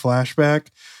it's like a flashback,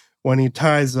 when he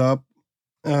ties up,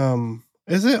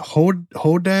 is it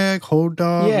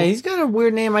Hodog? Yeah, he's got a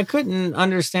weird name. I couldn't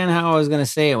understand how I was going to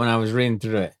say it when I was reading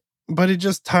through it. But he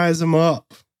just ties him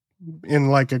up in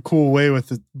like a cool way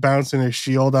with bouncing his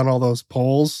shield on all those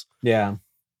poles. Yeah.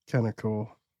 Kind of cool.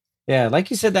 Yeah, like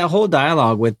you said, that whole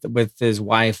dialogue with his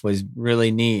wife was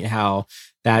really neat. How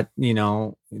that,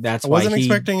 that's why I wasn't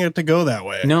expecting it to go that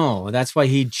way. No, that's why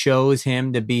he chose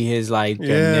him to be his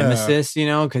nemesis,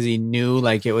 because he knew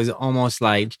like it was almost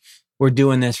like we're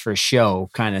doing this for show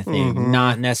kind of thing,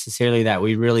 not necessarily that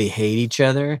we really hate each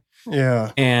other.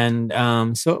 Yeah. And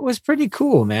so it was pretty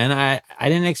cool, man. I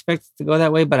didn't expect it to go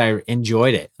that way, but I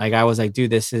enjoyed it. Like I was like,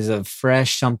 dude, this is a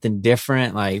fresh, something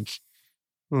different. Like,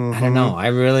 I don't know. I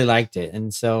really liked it.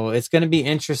 And so it's going to be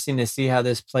interesting to see how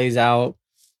this plays out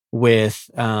with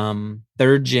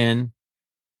Third Gen.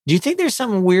 Do you think there's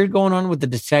something weird going on with the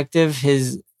detective,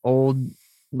 his old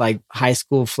like high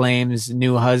school flames,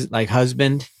 new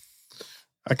husband?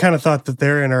 I kind of thought that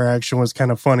their interaction was kind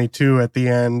of funny too at the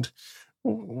end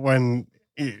when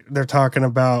they're talking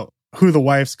about who the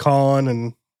wife's calling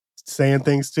and saying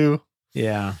things to.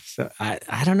 Yeah. So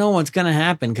I don't know what's going to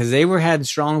happen because they had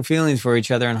strong feelings for each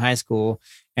other in high school.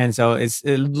 And so it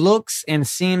looks and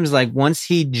seems like once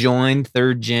he joined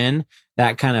Third Gen,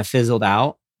 that kind of fizzled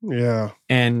out. Yeah.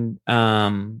 And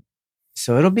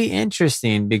so it'll be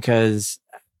interesting because,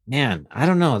 man, I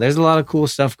don't know. There's a lot of cool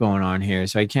stuff going on here.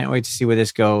 So I can't wait to see where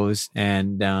this goes.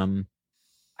 And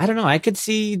I don't know. I could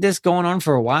see this going on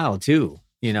for a while too.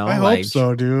 I hope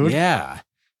so, dude. Yeah.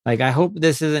 Like, I hope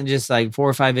this isn't just like 4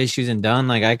 or 5 issues and done.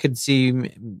 Like, I could see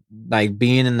like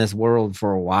being in this world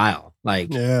for a while.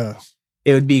 Like, yeah,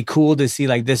 it would be cool to see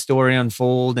like this story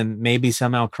unfold and maybe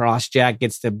somehow Crossjack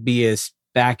gets to be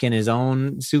back in his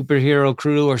own superhero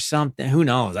crew or something. Who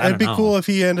knows? It'd be cool if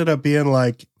he ended up being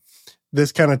like,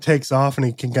 this kind of takes off and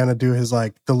he can kind of do his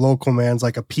like the local man's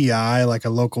like a PI, like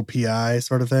a local PI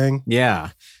sort of thing.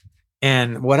 Yeah.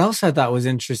 And what else I thought was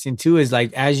interesting too is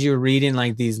like as you're reading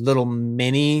like these little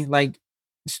mini like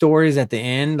stories at the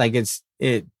end, like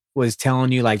it was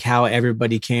telling you like how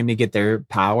everybody came to get their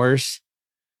powers,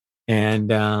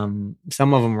 and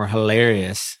some of them were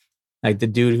hilarious. Like the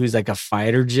dude who's like a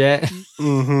fighter jet.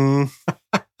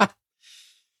 Mm-hmm.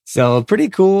 So pretty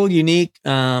cool, unique.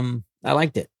 I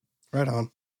liked it. Right on.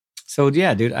 So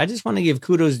yeah, dude, I just want to give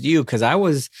kudos to you because I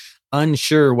was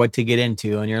unsure what to get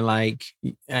into, and you're like,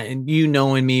 and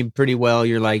knowing me pretty well,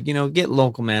 you're like, get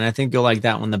local, man. I think you'll like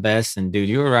that one the best. And dude,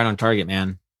 you were right on target,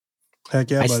 man. Heck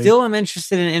yeah, buddy. I still am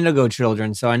interested in Indigo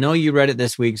Children, so I know you read it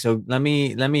this week. So let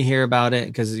me hear about it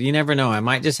because you never know. I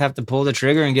might just have to pull the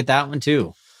trigger and get that one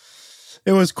too.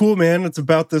 It was cool, man. It's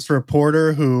about this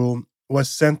reporter who was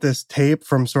sent this tape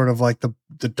from sort of like the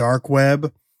dark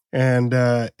web. And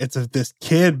it's this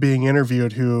kid being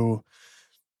interviewed who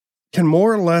can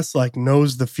more or less like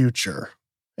knows the future.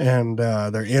 And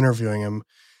they're interviewing him.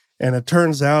 And it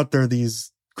turns out they're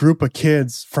these group of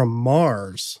kids from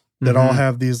Mars that all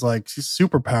have these like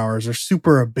superpowers or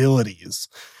super abilities.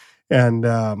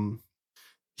 And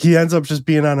he ends up just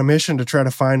being on a mission to try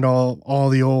to find all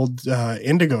the old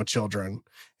Indigo children.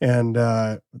 And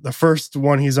the first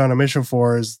one he's on a mission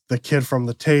for is the kid from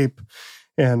the tape.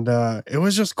 And it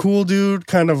was just cool, dude,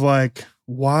 kind of like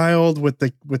wild with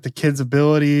the kid's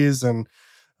abilities. And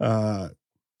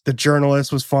the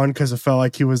journalist was fun because it felt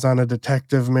like he was on a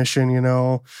detective mission, you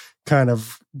know, kind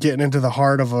of getting into the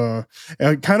heart of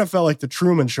it kind of felt like the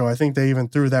Truman Show. I think they even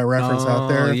threw that reference out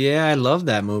there. Yeah, I love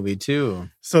that movie too.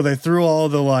 So they threw all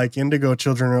the like Indigo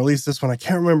children, or at least this one, I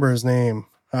can't remember his name.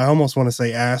 I almost want to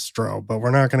say Astro, but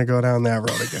we're not going to go down that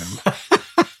road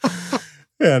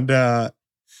again. And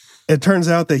it turns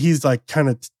out that he's like kind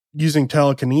of using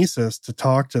telekinesis to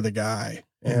talk to the guy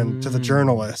and to the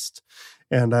journalist.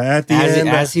 And at the end,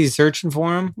 as he's searching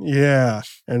for him, yeah.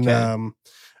 And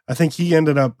I think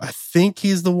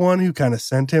he's the one who kind of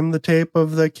sent him the tape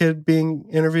of the kid being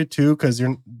interviewed too, because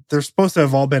they're supposed to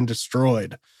have all been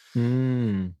destroyed.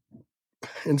 And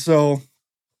so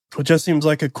it just seems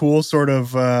like a cool sort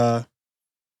of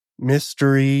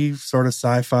mystery, sort of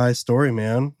sci-fi story,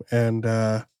 man. And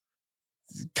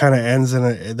kind of ends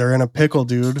they're in a pickle,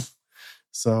 dude.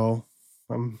 So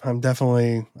I'm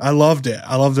definitely, I loved it.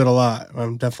 I loved it a lot.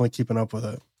 I'm definitely keeping up with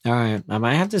it. All right. I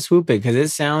might have to swoop it because it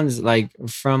sounds like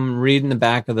from reading the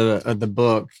back of the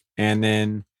book, and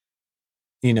then,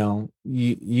 you know,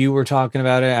 you were talking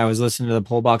about it. I was listening to the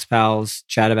Pole Box Pals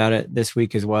chat about it this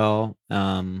week as well.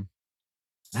 I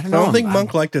don't know. I don't think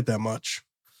Monk liked it that much.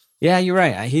 Yeah, you're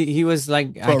right. He was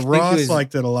like, but Ross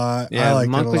liked it a lot. Yeah, I liked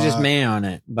Monk it a was lot. just meh on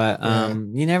it, but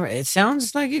it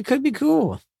sounds like it could be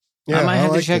cool. Yeah, I might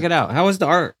have to check it out. How was the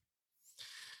art?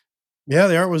 Yeah,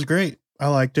 the art was great. I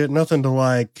liked it. Nothing that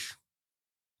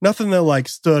like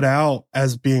stood out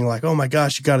as being like, oh my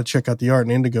gosh, you got to check out the art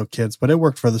in Indigo Kids, but it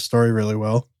worked for the story really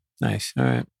well. Nice. All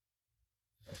right.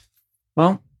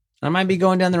 Well, I might be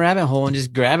going down the rabbit hole and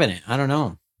just grabbing it. I don't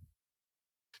know.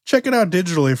 Check it out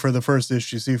digitally for the first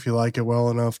issue. See if you like it well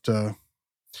enough to,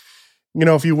 you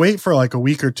know, if you wait for like a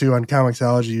week or two on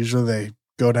Comixology, usually they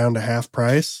go down to half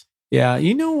price. Yeah.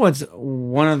 You know what's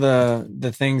one of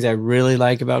the things I really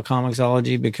like about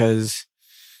Comixology, because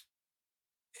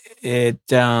it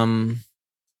like,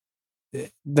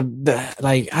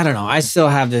 I don't know, I still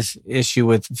have this issue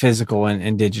with physical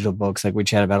and digital books, like we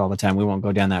chat about all the time. We won't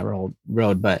go down that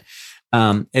road, but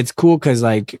it's cool because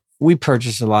like we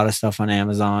purchase a lot of stuff on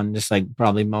Amazon, just like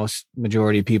probably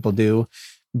majority people do.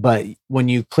 But when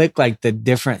you click like the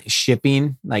different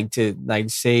shipping, like to like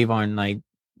save on like,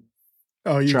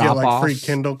 oh, you get like free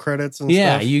Kindle credits and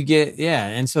stuff? You get,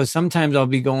 and so sometimes I'll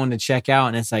be going to check out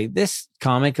and it's like, this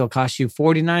comic will cost you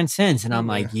 49 cents. And I'm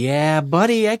like, yeah,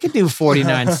 buddy, I could do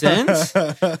 49 cents.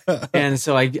 And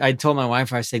so I told my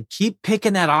wife, I said, keep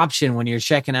picking that option when you're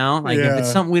checking out. Like if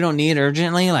it's something we don't need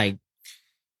urgently, like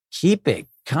keep it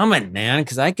coming, man.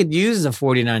 Cause I could use the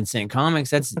 49-cent comics.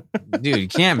 That's, dude, you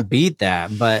can't beat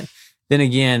that. But then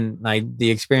again, like the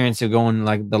experience of going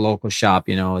like the local shop,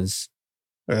 you know, is,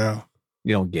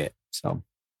 you don't get. So,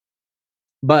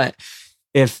 but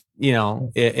if, you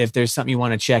know, if there's something you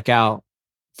want to check out,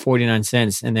 49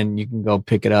 cents, and then you can go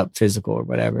pick it up physical or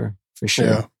whatever, for sure.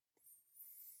 Yeah.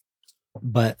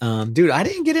 But, dude, I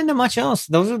didn't get into much else.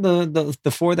 Those are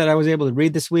the four that I was able to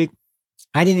read this week.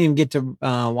 I didn't even get to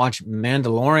watch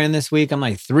Mandalorian this week. I'm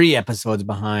like 3 episodes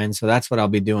behind. So that's what I'll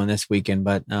be doing this weekend.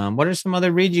 But what are some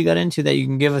other reads you got into that you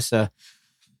can give us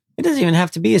it doesn't even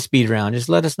have to be a speed round. Just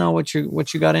let us know what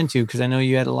you got into, because I know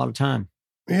you had a lot of time.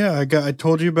 Yeah, I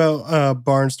told you about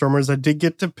Barnstormers. I did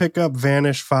get to pick up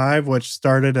Vanish 5, which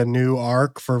started a new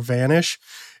arc for Vanish.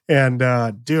 And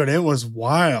dude, it was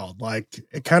wild. Like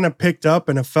it kind of picked up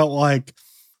and it felt like,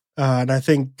 and I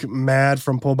think Mad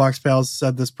from Pullbox Pals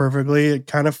said this perfectly, it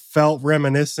kind of felt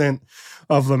reminiscent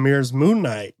of Lemire's Moon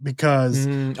Knight, because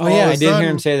I did hear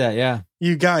him say that. Yeah.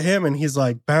 You got him and he's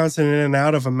like bouncing in and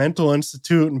out of a mental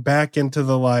institute and back into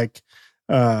the like,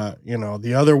 you know,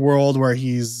 the other world where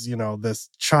he's, you know, this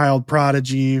child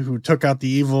prodigy who took out the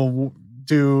evil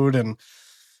dude. And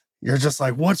you're just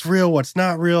like, what's real? What's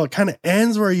not real? It kind of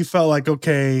ends where you felt like,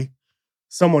 okay,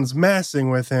 someone's messing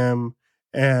with him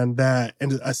and that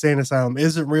a sane asylum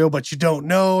isn't real, but you don't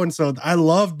know. And so I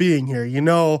love being here, you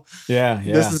know. Yeah.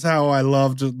 This is how I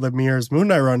loved Lemire's Moon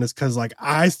Knight run, is because like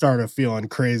I started feeling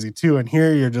crazy too. And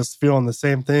here you're just feeling the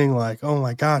same thing, like, oh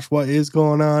my gosh, what is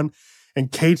going on?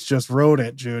 And Cates just wrote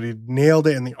it, dude. He nailed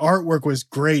it. And the artwork was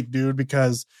great, dude,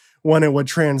 because when it would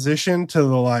transition to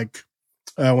the like,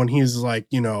 when he's like,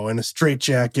 you know, in a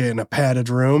straitjacket in a padded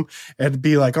room, it'd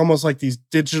be like almost like these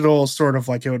digital sort of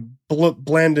like it would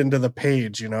blend into the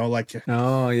page, you know, like.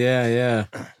 Oh, yeah.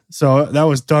 So that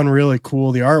was done really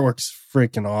cool. The artwork's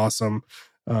freaking awesome.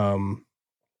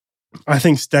 I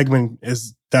think Stegman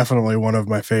is definitely one of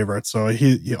my favorites. So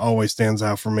he always stands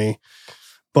out for me.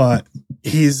 But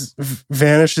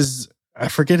Vanish is, I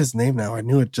forget his name now. I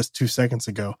knew it just 2 seconds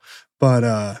ago.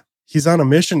 But he's on a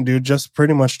mission, dude, just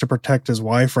pretty much to protect his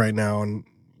wife right now. And,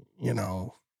 you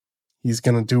know, he's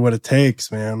going to do what it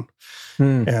takes, man.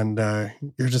 And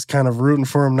you're just kind of rooting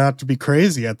for him not to be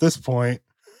crazy at this point,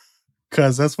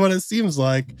 because that's what it seems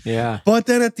like. Yeah. But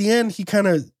then at the end, he kind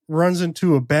of runs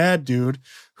into a bad dude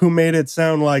who made it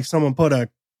sound like someone put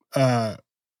I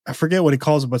forget what he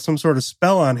calls it, but some sort of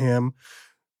spell on him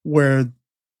where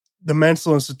the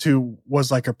mental institute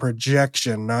was like a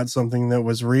projection, not something that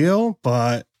was real.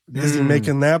 But is he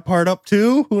making that part up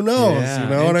too? Who knows? Yeah, you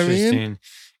know what I mean?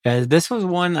 Yeah, this was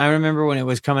one I remember when it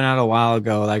was coming out a while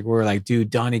ago. Like, we're like, dude,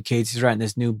 Donnie Cates is writing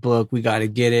this new book. We got to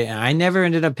get it. And I never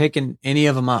ended up picking any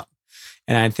of them up.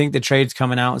 And I think the trade's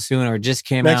coming out soon, or just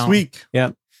came out next week.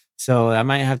 Yep. So I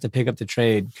might have to pick up the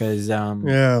trade because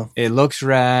it looks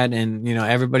rad, and you know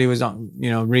everybody was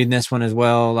reading this one as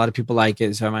well. A lot of people like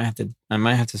it, so I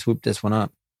might have to swoop this one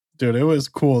up. Dude, it was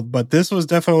cool, but this was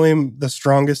definitely the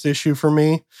strongest issue for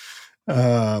me,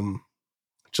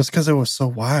 just because it was so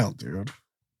wild, dude.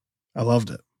 I loved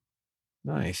it.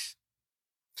 Nice.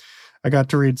 I got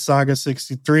to read Saga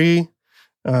 63.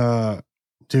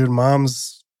 Dude,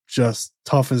 Mom's just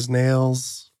tough as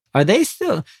nails. Are they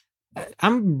still?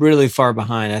 I'm really far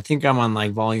behind. I think I'm on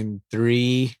like volume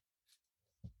 3.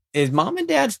 Is Mom and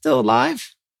Dad still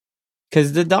alive?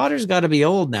 Because the daughter's got to be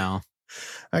old now.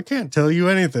 I can't tell you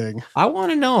anything. I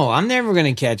want to know. I'm never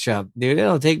going to catch up, dude.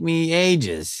 It'll take me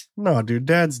ages. No, dude,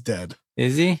 Dad's dead.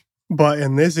 Is he? But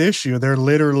in this issue, they're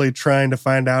literally trying to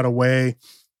find out a way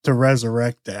to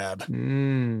resurrect Dad.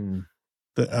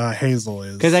 Hazel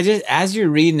is. Because as you're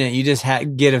reading it, you just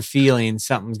get a feeling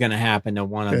something's going to happen to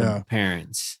one of the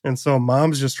parents. And so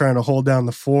Mom's just trying to hold down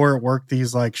the fort, work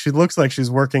these, like, she looks like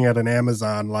she's working at an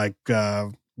Amazon, like,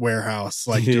 warehouse,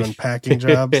 like doing packing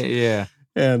jobs. Yeah.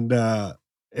 And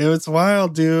it was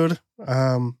wild, dude.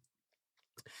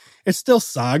 It's still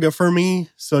Saga for me,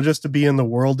 so just to be in the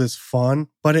world is fun,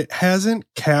 but it hasn't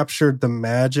captured the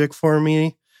magic for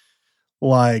me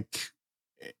like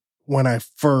when I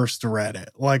first read it.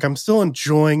 Like, I'm still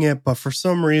enjoying it, but for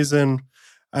some reason,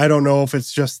 I don't know if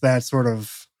it's just that sort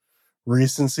of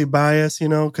recency bias, you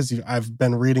know, because I've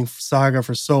been reading Saga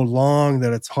for so long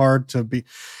that it's hard to be,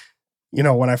 you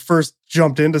know, when I first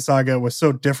jumped into Saga, it was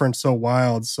so different, so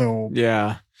wild. So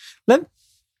yeah.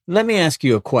 Let me ask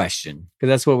you a question,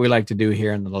 because that's what we like to do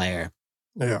here in the Lair.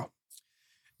 Yeah.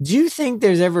 Do you think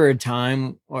there's ever a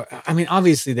time, or I mean,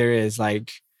 obviously there is,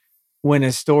 like, when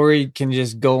a story can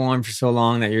just go on for so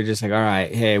long that you're just like, all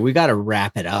right, hey, we got to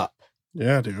wrap it up.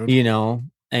 Yeah, dude. You know,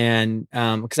 and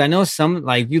because I know some,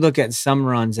 like, you look at some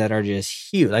runs that are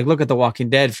just huge. Like, look at The Walking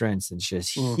Dead, for instance,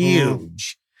 just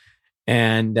huge.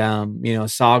 And, you know,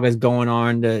 Saga's going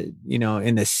on to, you know,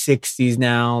 in the 60s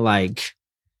now, like,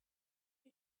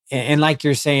 and like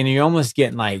you're saying, you're almost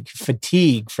getting like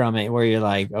fatigue from it, where you're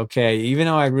like, okay, even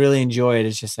though I really enjoy it,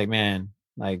 it's just like, man,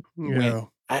 like, and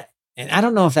I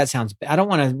don't know if that sounds, I don't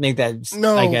want to make that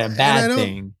like a bad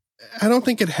thing. I don't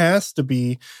think it has to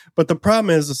be, but the problem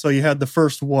is, so you had the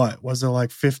first, what was it,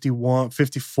 like 51,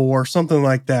 54, something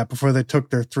like that, before they took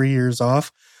their 3 years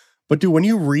off. But dude, when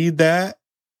you read that,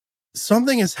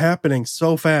 something is happening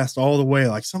so fast all the way.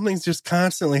 Like, something's just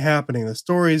constantly happening. The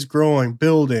story's growing,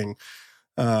 building.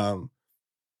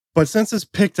 But since it's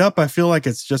picked up, I feel like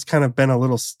it's just kind of been a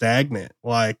little stagnant.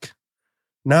 Like,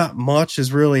 not much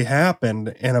has really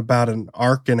happened in about an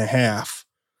arc and a half.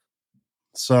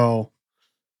 So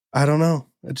I don't know.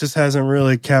 It just hasn't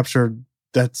really captured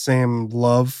that same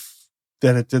love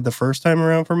that it did the first time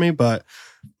around for me. But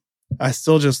I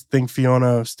still just think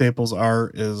Fiona Staples'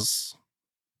 art is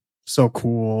so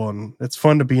cool, and it's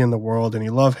fun to be in the world, and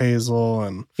you love Hazel.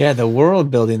 And yeah, the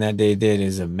world building that they did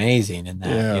is amazing. And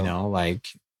that, you know, like,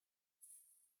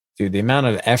 dude, the amount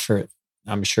of effort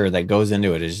I'm sure that goes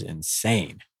into it is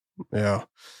insane. Yeah.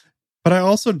 But I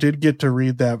also did get to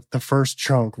read the first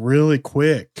chunk really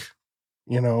quick,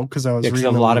 you know, because I was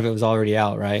reading a lot of it was already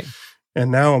out, right?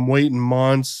 And now I'm waiting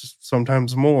months,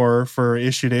 sometimes more, for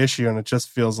issue to issue, and it just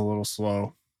feels a little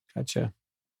slow. Gotcha.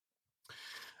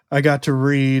 I got to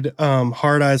read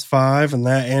Hard Eyes 5, and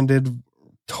that ended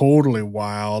totally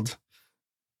wild.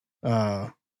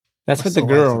 That That's with the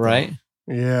girl, right?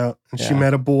 Yeah. And she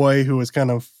met a boy who was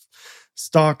kind of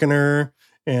stalking her.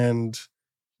 And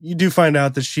you do find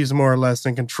out that she's more or less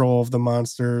in control of the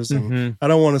monsters. And I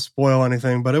don't want to spoil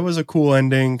anything, but it was a cool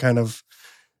ending, kind of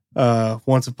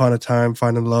once upon a time,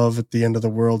 finding love at the end of the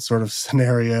world sort of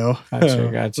scenario.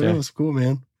 Gotcha. It was cool,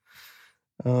 man.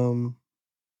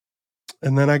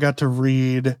 And then I got to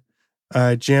read,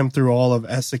 I jammed through all of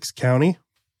Essex County.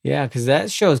 Yeah, because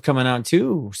that show's coming out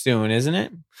too soon, isn't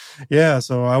it? Yeah,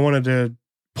 so I wanted to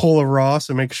pull a Ross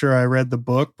and make sure I read the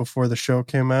book before the show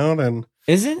came out. And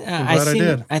isn't I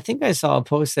did. I think I saw a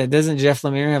post that doesn't Jeff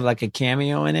Lemire have like a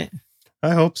cameo in it?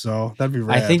 I hope so. That'd be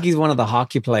rad. I think he's one of the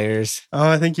hockey players. Oh,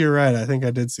 I think you're right. I think I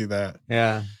did see that.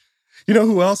 Yeah. You know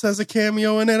who else has a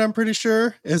cameo in it, I'm pretty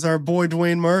sure, is our boy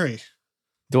Dwayne Murray.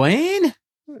 Dwayne?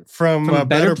 From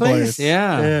Better Place.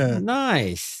 Yeah.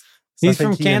 Nice. So he's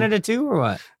from Canada too, or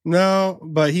what? No,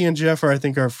 but he and Jeff are, I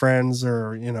think, are friends,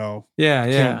 or, you know.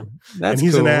 Yeah. And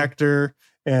he's an actor,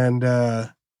 and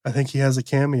I think he has a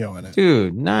cameo in it.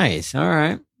 Dude, nice. All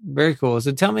right. Very cool.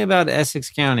 So tell me about Essex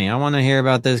County. I want to hear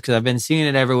about this because I've been seeing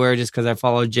it everywhere just because I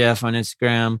follow Jeff on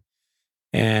Instagram,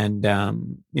 and,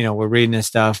 you know, we're reading his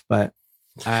stuff, but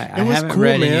I haven't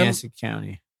read any Essex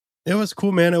County. It was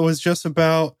cool, man. It was just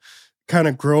about kind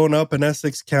of growing up in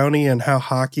Essex County and how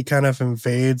hockey kind of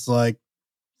invades like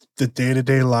the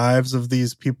day-to-day lives of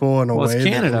these people in a way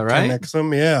Canada, that right? Connects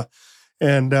them. Yeah.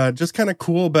 And just kind of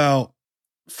cool about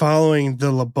following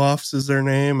the LaBeoufs is their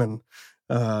name,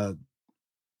 and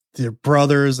their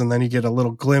brothers, and then you get a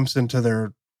little glimpse into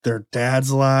their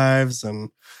dads' lives, and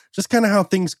just kind of how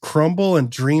things crumble and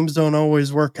dreams don't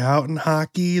always work out in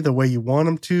hockey the way you want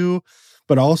them to.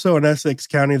 But also in Essex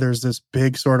County, there's this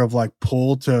big sort of like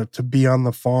pull to be on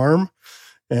the farm.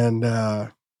 And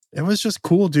it was just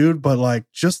cool, dude. But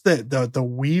like just the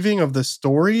weaving of the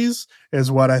stories is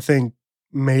what I think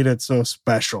made it so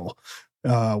special.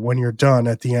 When you're done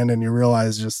at the end and you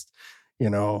realize just, you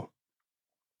know,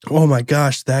 oh my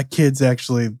gosh, that kid's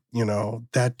actually, you know,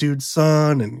 that dude's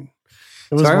son. And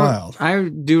it was wild. I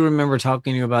do remember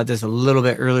talking to you about this a little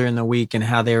bit earlier in the week and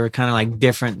how they were kind of like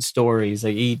different stories,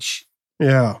 like each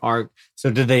arc.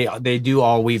 So do they do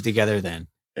all weave together then?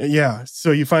 Yeah.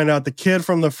 So you find out the kid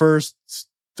from the first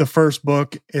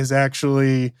book is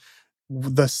actually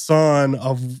the son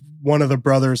of one of the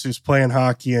brothers who's playing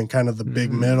hockey in kind of the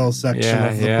big middle section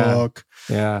of the book.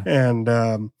 Yeah. And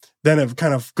then it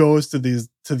kind of goes to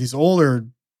these older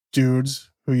dudes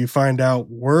who you find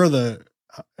out were the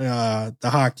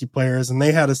hockey players, and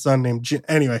they had a son named Jim.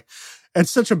 Anyway,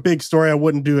 it's such a big story. I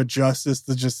wouldn't do it justice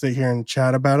to just sit here and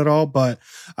chat about it all, but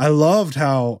I loved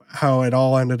how it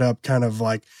all ended up kind of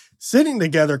like sitting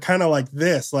together, kind of like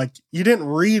this. Like you didn't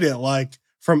read it like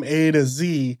from A to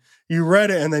Z. You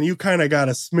read it and then you kind of got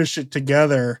to smish it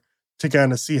together to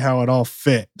kind of see how it all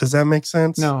fit. Does that make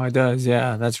sense? No, it does.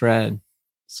 Yeah, that's rad.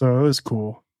 So it was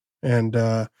cool. And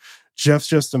Jeff's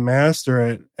just a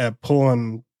master at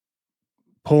pulling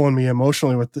me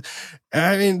emotionally with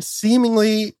I mean,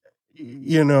 seemingly,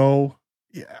 you know,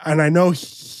 and I know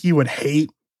he would hate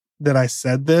that I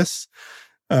said this,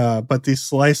 but these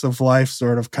slice of life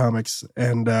sort of comics,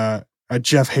 and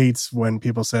Jeff hates when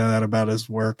people say that about his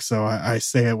work, so I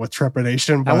say it with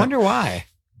trepidation. But I wonder why.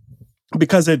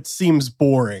 Because it seems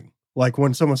boring. Like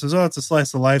when someone says, oh, it's a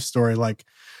slice of life story, like,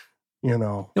 you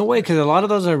know. No way, because a lot of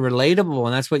those are relatable,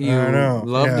 and that's what you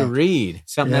love to read.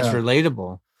 Something that's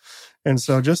relatable. And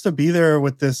so just to be there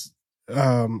with this,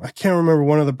 I can't remember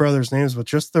one of the brothers' names, but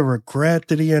just the regret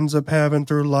that he ends up having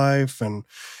through life and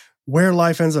where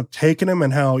life ends up taking him,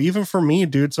 and how even for me,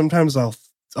 dude, sometimes I'll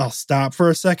stop for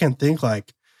a second and think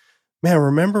like, man,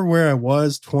 remember where I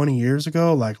was 20 years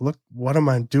ago? Like, look, what am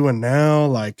I doing now?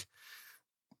 Like,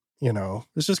 you know,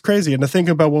 it's just crazy. And to think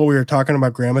about what we were talking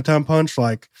about, Grammaton Punch,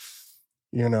 like,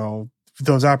 you know,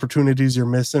 those opportunities you're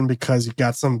missing because you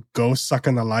got some ghost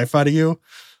sucking the life out of you.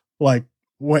 Like,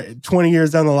 20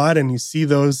 years down the line and you see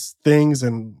those things,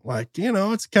 and like, you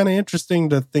know, it's kind of interesting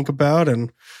to think about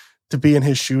and to be in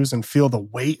his shoes and feel the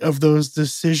weight of those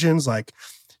decisions. Like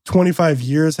 25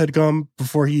 years had gone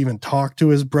before he even talked to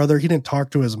his brother. He didn't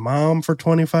talk to his mom for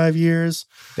 25 years.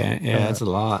 Yeah, that's a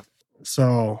lot.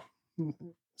 So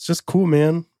it's just cool,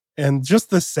 man. And just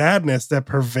the sadness that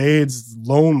pervades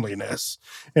loneliness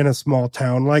in a small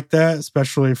town like that,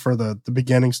 especially for the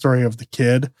beginning story of the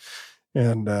kid.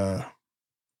 And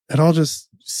it all just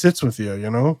sits with you, you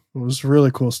know? It was a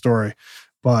really cool story.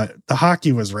 But the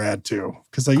hockey was rad too.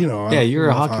 Because, you know. Yeah, you're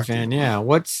a hockey fan. Yeah.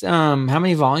 What's, how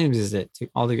many volumes is it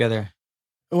altogether?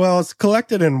 Well, it's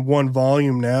collected in one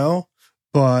volume now.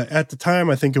 But at the time,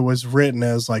 I think it was written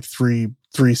as like three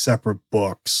separate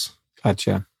books.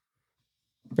 Gotcha.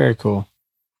 Very cool.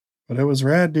 But it was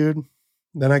rad, dude.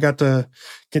 Then I got to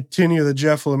continue the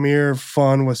Jeff Lemire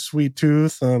fun with Sweet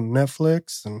Tooth on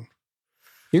Netflix, and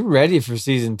You're ready for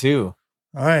season 2.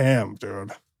 I am,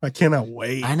 dude. I cannot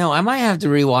wait. I know. I might have to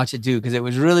rewatch it too because it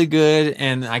was really good,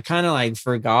 and I kind of like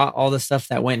forgot all the stuff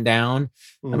that went down.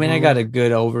 I mean, I got a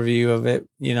good overview of it,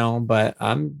 but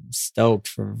I'm stoked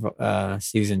for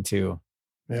season 2.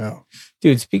 Yeah,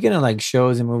 dude. Speaking of like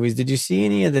shows and movies, did you see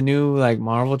any of the new like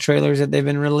Marvel trailers that they've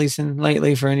been releasing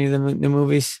lately for any of the new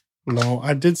movies? No,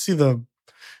 I did see this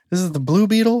is the Blue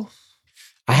Beetle.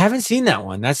 I haven't seen that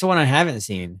one. That's the one I haven't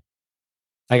seen.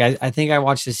 Like, I think I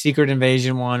watched the Secret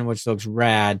Invasion one, which looks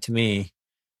rad to me.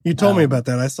 You told me about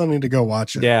that. I still need to go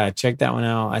watch it. Yeah, check that one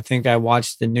out. I think I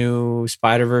watched the new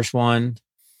Spider-Verse one.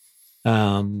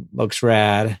 Looks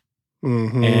rad.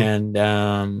 Mm-hmm.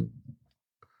 And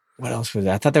what else was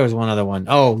that? I thought there was one other one.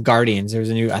 Oh, Guardians.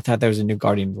 I thought there was a new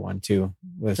Guardians one too,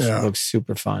 which looks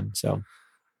super fun. So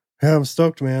yeah, I'm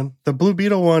stoked, man. The Blue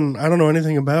Beetle one, I don't know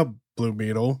anything about Blue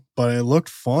Beetle, but it looked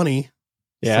funny.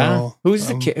 Yeah. So, who's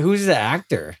the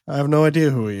actor? I have no idea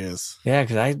who he is. Yeah,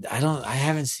 because I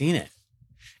haven't seen it.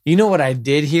 You know what I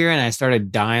did hear, and I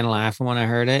started dying laughing when I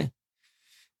heard it?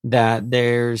 That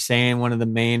they're saying one of the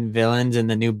main villains in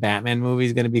the new Batman movie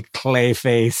is going to be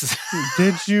Clayface.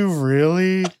 Did you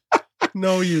really?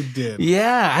 No, you did.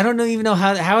 Yeah, I don't even know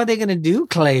how are they going to do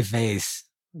Clayface?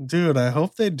 Dude, I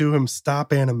hope they do him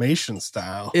stop animation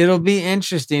style. It'll be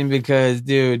interesting because,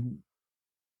 dude,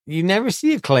 you never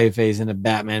see a Clayface in a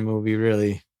Batman movie,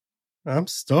 really. I'm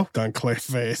stoked on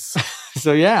Clayface.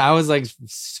 So, yeah, I was like,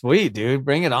 sweet, dude.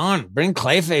 Bring it on. Bring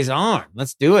Clayface on.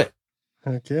 Let's do it.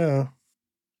 Heck yeah.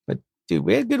 But, dude,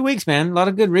 we had good weeks, man. A lot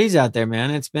of good reads out there,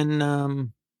 man. It's been,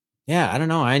 I don't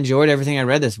know. I enjoyed everything I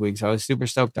read this week, so I was super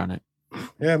stoked on it.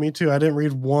 Yeah, me too. I didn't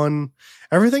read one.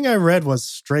 Everything I read was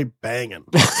straight banging.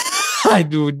 I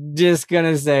was just going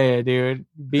to say it, dude.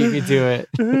 Beat me to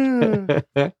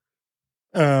it.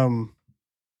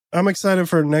 I'm excited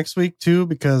for next week too,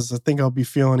 because I think I'll be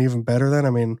feeling even better then. I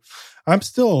mean, I'm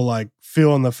still like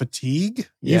feeling the fatigue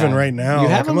even right now. You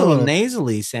have a little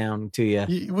nasally sound to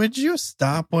you. Would you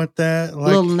stop with that? Like,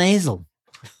 a little nasal.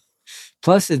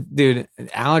 Plus, dude,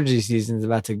 allergy season's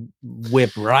about to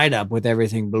whip right up with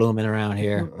everything blooming around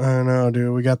here. I know,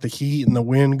 dude. We got the heat and the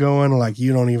wind going like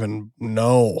you don't even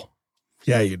know.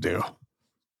 Yeah, you do.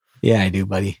 Yeah, I do,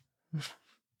 buddy.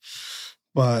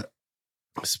 But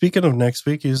speaking of next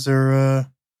week, is there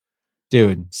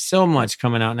dude, so much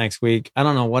coming out next week. I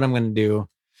don't know what I'm going to do.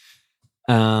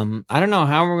 I don't know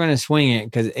how we're going to swing it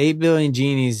because 8 Billion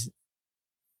Genies,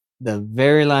 the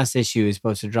very last issue, is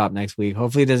supposed to drop next week.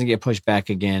 Hopefully it doesn't get pushed back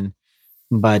again.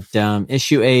 But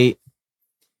issue 8,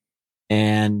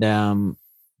 and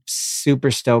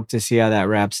super stoked to see how that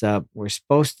wraps up. We're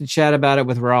supposed to chat about it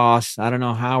with Ross. I don't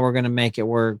know how we're going to make it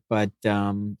work, but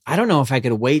I don't know if I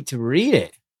could wait to read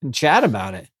it and chat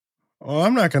about it. Well,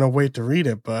 I'm not going to wait to read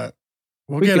it, but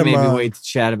we can maybe wait to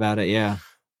chat about it. Yeah.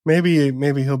 Maybe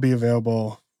he'll be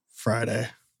available Friday.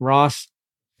 Ross,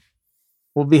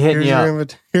 we'll be hitting you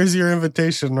up. Here's your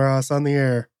invitation, Ross, on the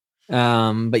air.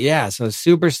 But yeah, so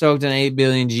super stoked on 8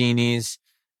 Billion Genies.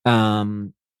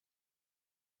 Noctera,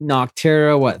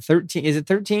 13? Is it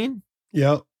 13?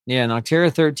 Yep. Yeah,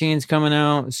 Noctera 13 is coming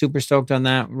out. Super stoked on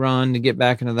that run to get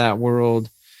back into that world.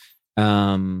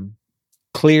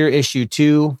 Clear issue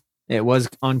 2. It was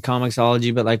on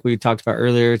Comixology, but like we talked about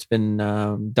earlier, it's been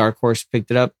Dark Horse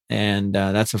picked it up, and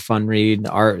that's a fun read.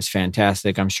 The art is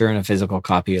fantastic. I'm sure in a physical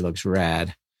copy it looks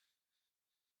rad.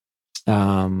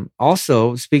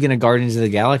 Also, speaking of Guardians of the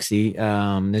Galaxy,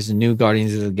 there's a new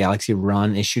Guardians of the Galaxy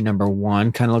run, issue number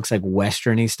 1. Kind of looks like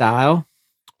Western-y style.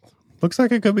 Looks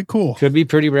like it could be cool. Could be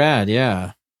pretty rad,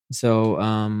 yeah. So,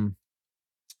 a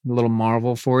little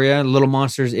Marvel for you. Little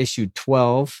Monsters issue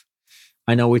 12.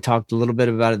 I know we talked a little bit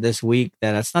about it this week.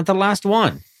 That's not the last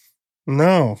one.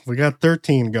 No, we got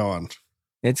 13 going.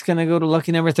 It's going to go to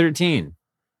lucky number 13.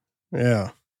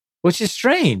 Yeah. Which is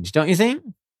strange, don't you think?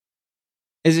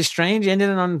 Is it strange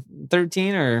ending on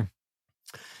 13 or?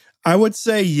 I would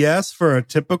say yes for a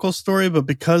typical story, but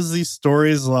because these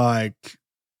stories, like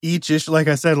each issue, like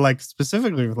I said, like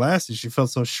specifically with last issue,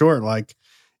 felt so short. Like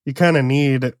you kind of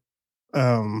need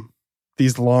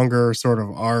these longer sort of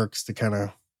arcs to kind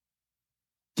of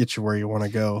get you where you want to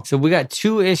go. So we got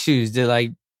 2 issues to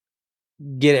like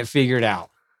get it figured out.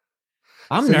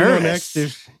 I'm nervous.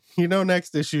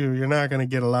 Next issue, you're not going to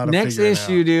get a lot of next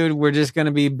issue, dude. We're just going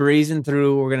to be breezing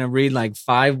through. We're going to read like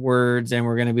 5 words and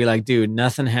we're going to be like, dude,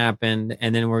 nothing happened.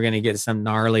 And then we're going to get some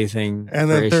gnarly thing. And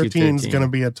then 13 is going to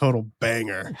be a total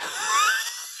banger.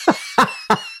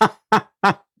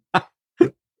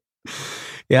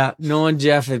 Yeah, knowing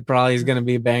Jeff, it probably is going to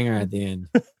be a banger at the end.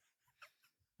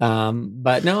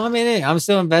 But no, I mean, I'm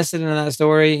still invested in that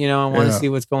story. You know, I want to see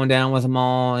what's going down with them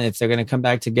all, if they're going to come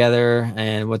back together,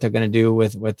 and what they're going to do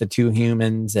with the two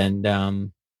humans. And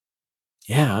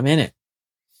yeah, I'm in it.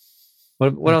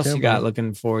 What else you got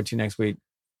looking forward to next week?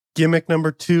 Gimmick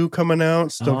number 2 coming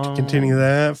out. Stoked to continue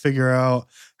that. Figure out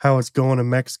how it's going in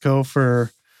Mexico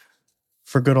for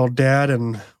good old dad,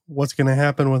 and what's going to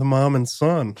happen with mom and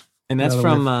son. And that's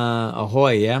from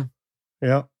Ahoy, yeah?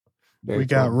 Yep. We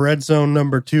got Red Zone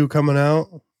number 2 coming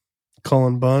out.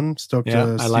 Cullen Bunn. Stoked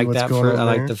to see what's going on. I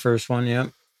like the first one, yeah.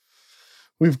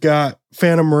 We've got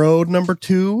Phantom Road number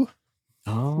 2.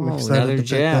 Oh, another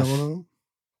Jeff. That one.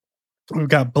 We've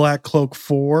got Black Cloak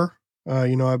 4.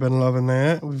 You know, I've been loving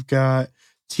that. We've got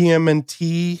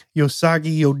TMNT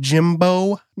Yosagi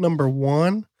Yojimbo number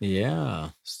 1. Yeah.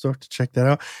 Stoked to check that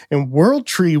out. And World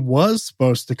Tree was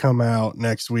supposed to come out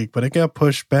next week, but it got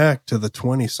pushed back to the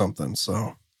 20-something.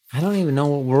 So I don't even know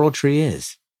what World Tree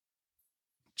is.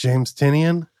 James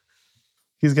Tinian.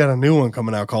 He's got a new one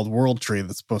coming out called World Tree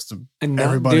that's supposed to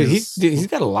everybody. He's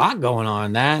got a lot going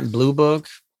on. That Blue Book.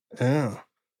 Yeah.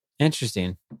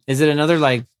 Interesting. Is it another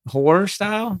like horror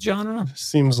style genre?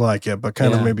 Seems like it, but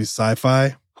kind of maybe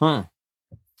sci-fi. Huh.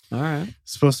 All right.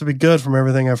 It's supposed to be good from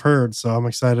everything I've heard, so I'm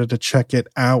excited to check it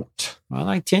out. Well, I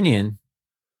like Tinian,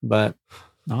 but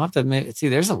I'll have to admit,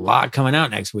 there's a lot coming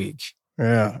out next week.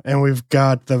 Yeah, and we've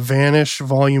got the Vanish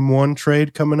Volume 1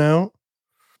 trade coming out.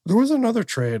 There was another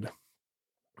trade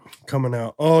coming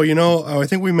out. Oh, you know, I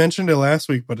think we mentioned it last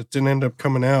week, but it didn't end up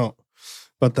coming out.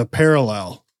 But the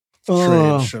Parallel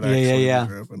trade should actually be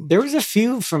driven. There was a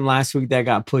few from last week that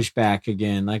got pushed back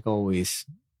again, like always.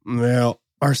 Well,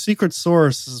 our secret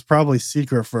source is probably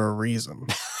secret for a reason.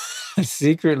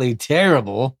 Secretly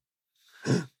terrible.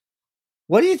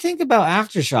 What do you think about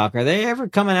Aftershock? Are they ever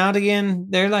coming out again?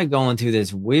 They're like going through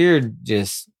this weird,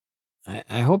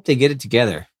 I hope they get it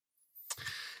together.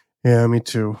 Yeah, me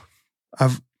too.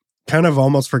 I've kind of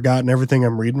almost forgotten everything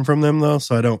I'm reading from them, though,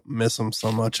 so I don't miss them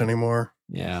so much anymore.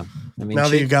 Yeah. I mean, now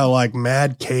that you got like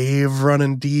Mad Cave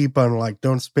running deep on like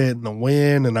Don't Spit in the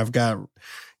Wind, and I've got,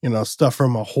 you know, stuff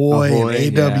from Ahoy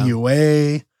and AWA.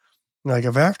 Yeah. Like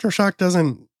if Aftershock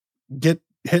doesn't get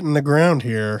hitting the ground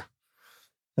here,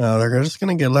 they're just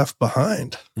going to get left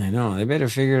behind. I know. They better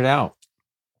figure it out.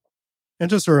 And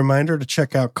just a reminder to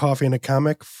check out Coffee and a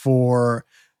Comic for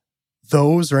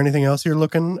those or anything else you're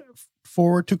looking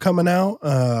forward to coming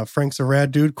out. Frank's a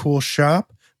rad dude, cool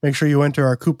shop. Make sure you enter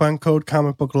our coupon code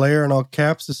Comic Book Lair in all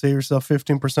caps to save yourself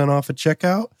 15% off at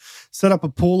checkout. Set up a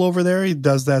pool over there. He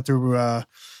does that through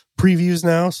previews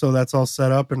now, so that's all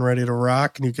set up and ready to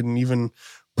rock. And you can even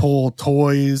pull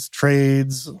toys,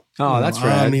 trades. Oh, that's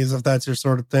right. If that's your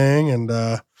sort of thing. And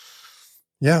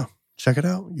yeah, check it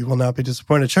out. You will not be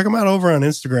disappointed. Check him out over on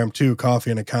Instagram too, Coffee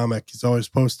and a Comic. He's always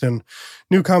posting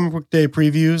new Comic Book Day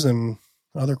previews and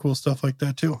other cool stuff like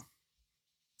that too.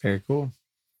 Very cool.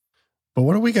 But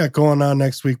what do we got going on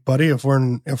next week, buddy? If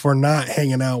we're not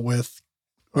hanging out with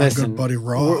our good buddy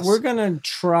Ross, we're gonna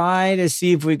try to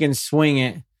see if we can swing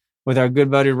it with our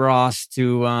good buddy Ross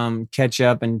to catch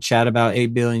up and chat about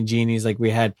 8 Billion Genies like we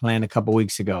had planned a couple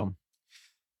weeks ago.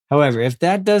 However, if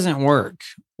that doesn't work,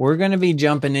 we're gonna be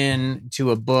jumping in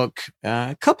to a book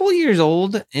a couple years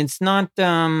old. It's not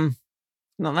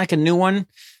like a new one.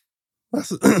 That's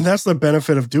the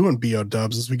benefit of doing BO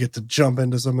dubs, is we get to jump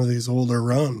into some of these older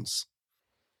runs.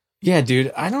 Yeah,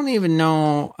 dude, I don't even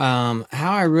know how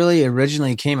I really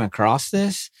originally came across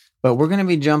this, but we're going to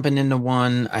be jumping into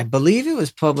one. I believe it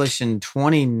was published in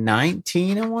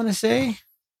 2019, I want to say,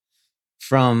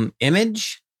 from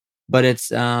Image, but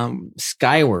it's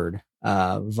Skyward,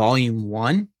 Volume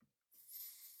 1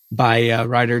 by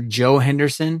writer Joe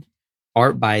Henderson,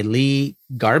 art by Lee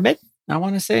Garbett, I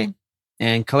want to say,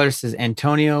 and colorist is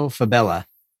Antonio Fabella.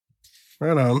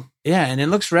 Right on. Yeah, and it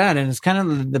looks rad. And it's kind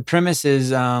of, the premise is,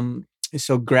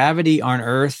 so gravity on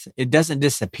Earth, it doesn't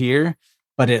disappear,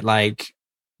 but it like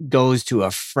goes to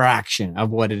a fraction of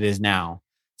what it is now.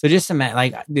 So just imagine,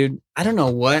 like, dude, I don't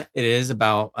know what it is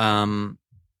about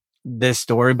this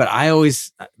story, but I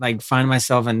always like find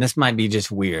myself, and this might be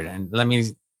just weird. And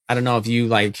I don't know if you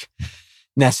like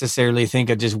necessarily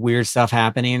think of just weird stuff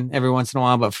happening every once in a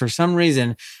while, but for some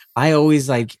reason, I always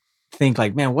like think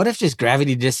like, man, what if just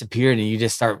gravity disappeared and you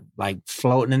just start like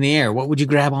floating in the air? What would you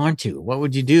grab onto? What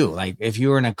would you do? Like if you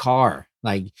were in a car,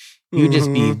 like you'd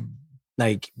just be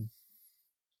like,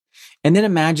 and then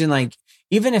imagine like,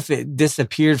 even if it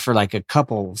disappeared for like a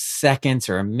couple seconds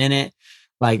or a minute,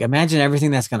 like imagine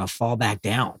everything that's going to fall back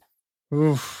down.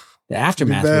 Oof, the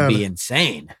aftermath would be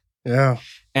insane. Yeah.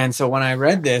 And so when I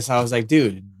read this, I was like,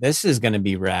 dude, this is going to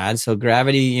be rad. So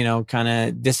gravity, kind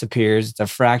of disappears. It's a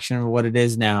fraction of what it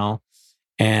is now.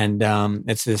 And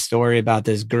it's a story about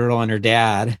this girl and her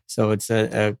dad. So it's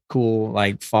a cool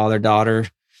like father-daughter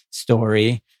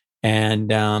story.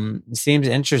 And it seems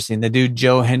interesting. The dude,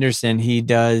 Joe Henderson, he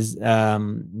does,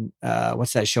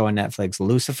 what's that show on Netflix?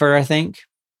 Lucifer, I think.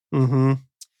 Mm-hmm.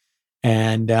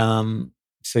 And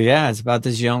so, yeah, it's about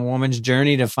this young woman's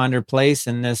journey to find her place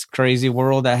in this crazy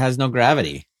world that has no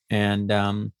gravity.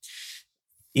 And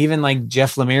even like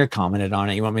Jeff Lemire commented on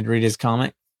it. You want me to read his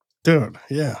comment? Dude,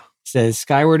 yeah. Says,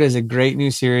 Skyward is a great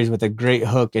new series with a great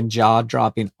hook and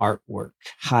jaw-dropping artwork.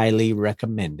 Highly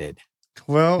recommended.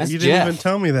 Well, That's you didn't Jeff. even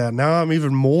tell me that. Now I'm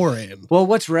even more in. Well,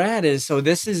 what's rad is, so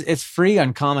it's free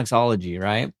on Comixology,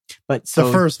 right? But so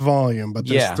the first volume, but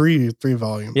there's three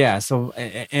volumes. Yeah. So,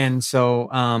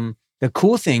 the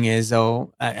cool thing is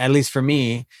though, at least for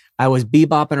me, I was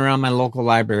bebopping around my local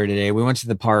library today. We went to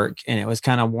the park and it was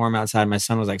kind of warm outside. My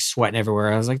son was like sweating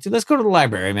everywhere. I was like, dude, let's go to the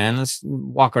library, man. Let's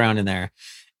walk around in there.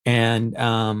 And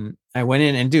I went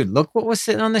in and dude, look what was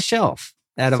sitting on the shelf.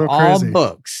 Out of So all crazy.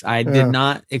 books, I did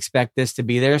not expect this to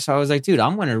be there. So I was like, dude,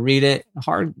 I'm going to read it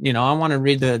hard. I want to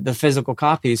read the physical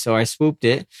copy. So I swooped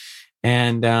it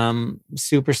and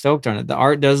super stoked on it. The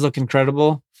art does look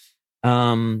incredible.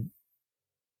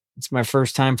 It's my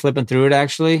first time flipping through it,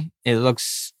 actually. It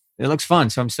looks fun.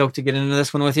 So I'm stoked to get into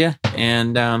this one with you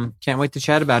and can't wait to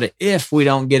chat about it if we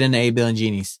don't get into A Billion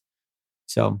Genies.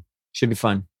 So should be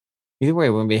fun. Either way,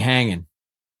 we're going to be hanging.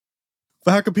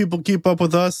 But how can people keep up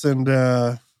with us and,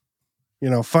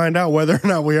 find out whether or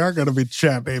not we are going to be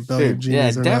chat A Billion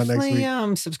Genies or not next week?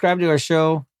 Definitely subscribe to our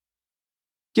show.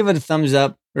 Give it a thumbs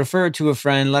up. Refer it to a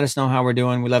friend. Let us know how we're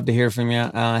doing. We'd love to hear from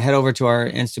you. Head over to our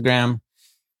Instagram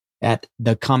at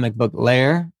the Comic Book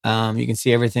Lair. You can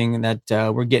see everything that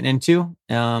we're getting into.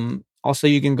 Also,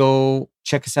 you can go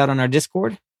check us out on our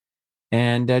Discord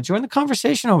and join the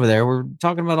conversation over there. We're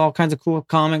talking about all kinds of cool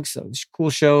comics, cool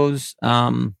shows.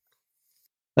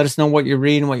 Let us know what you're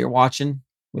reading, what you're watching.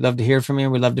 We'd love to hear from you.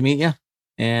 We'd love to meet you.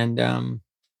 And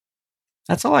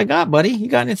that's all I got, buddy. You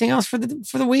got anything else for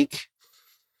the week?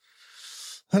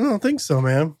 I don't think so,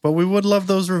 man. But we would love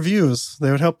those reviews.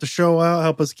 They would help the show out,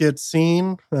 help us get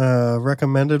seen,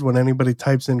 recommended when anybody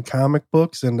types in comic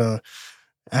books into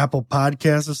Apple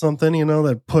Podcasts or something,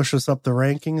 that push us up the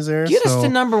rankings there. Get us to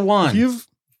number one.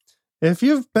 If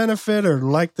you've benefit or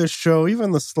like this show,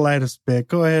 even the slightest bit,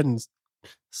 go ahead and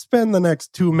spend the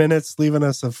next 2 minutes leaving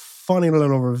us a funny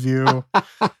little review.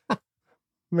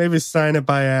 Maybe sign it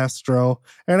by Astro.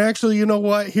 And actually, you know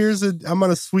what? I'm going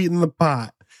to sweeten the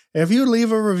pot. If you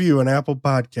leave a review on Apple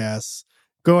Podcasts,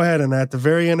 go ahead and at the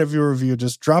very end of your review,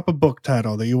 just drop a book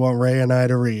title that you want Ray and I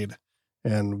to read.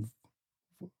 And,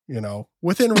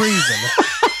 within reason,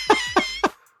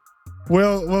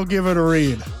 we'll give it a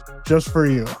read just for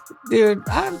you. Dude,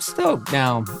 I'm stoked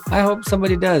now. I hope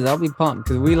somebody does. I'll be pumped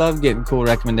because we love getting cool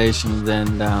recommendations.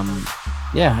 And,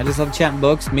 I just love chatting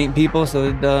books, meeting people. So,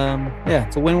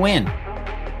 it's a win-win.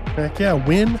 Heck yeah,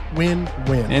 win, win,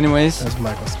 win. Anyways, as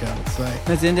Michael Scott would say.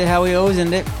 Let's end it how we always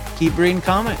end it. Keep reading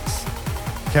comics.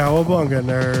 Cowabunga,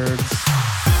 nerds.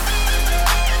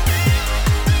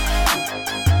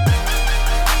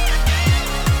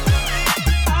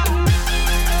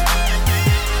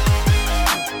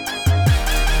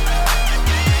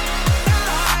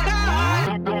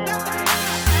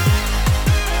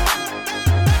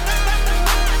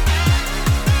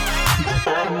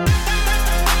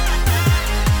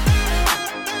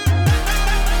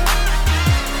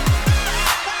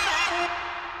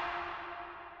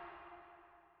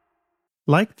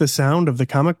 Like the sound of the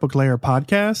Comic Book Lair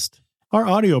podcast? Our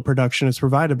audio production is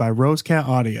provided by Rosecat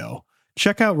Audio.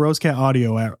 Check out Rosecat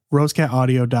Audio at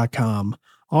rosecataudio.com.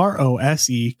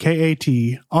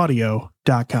 ROSEKAT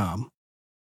audio.com.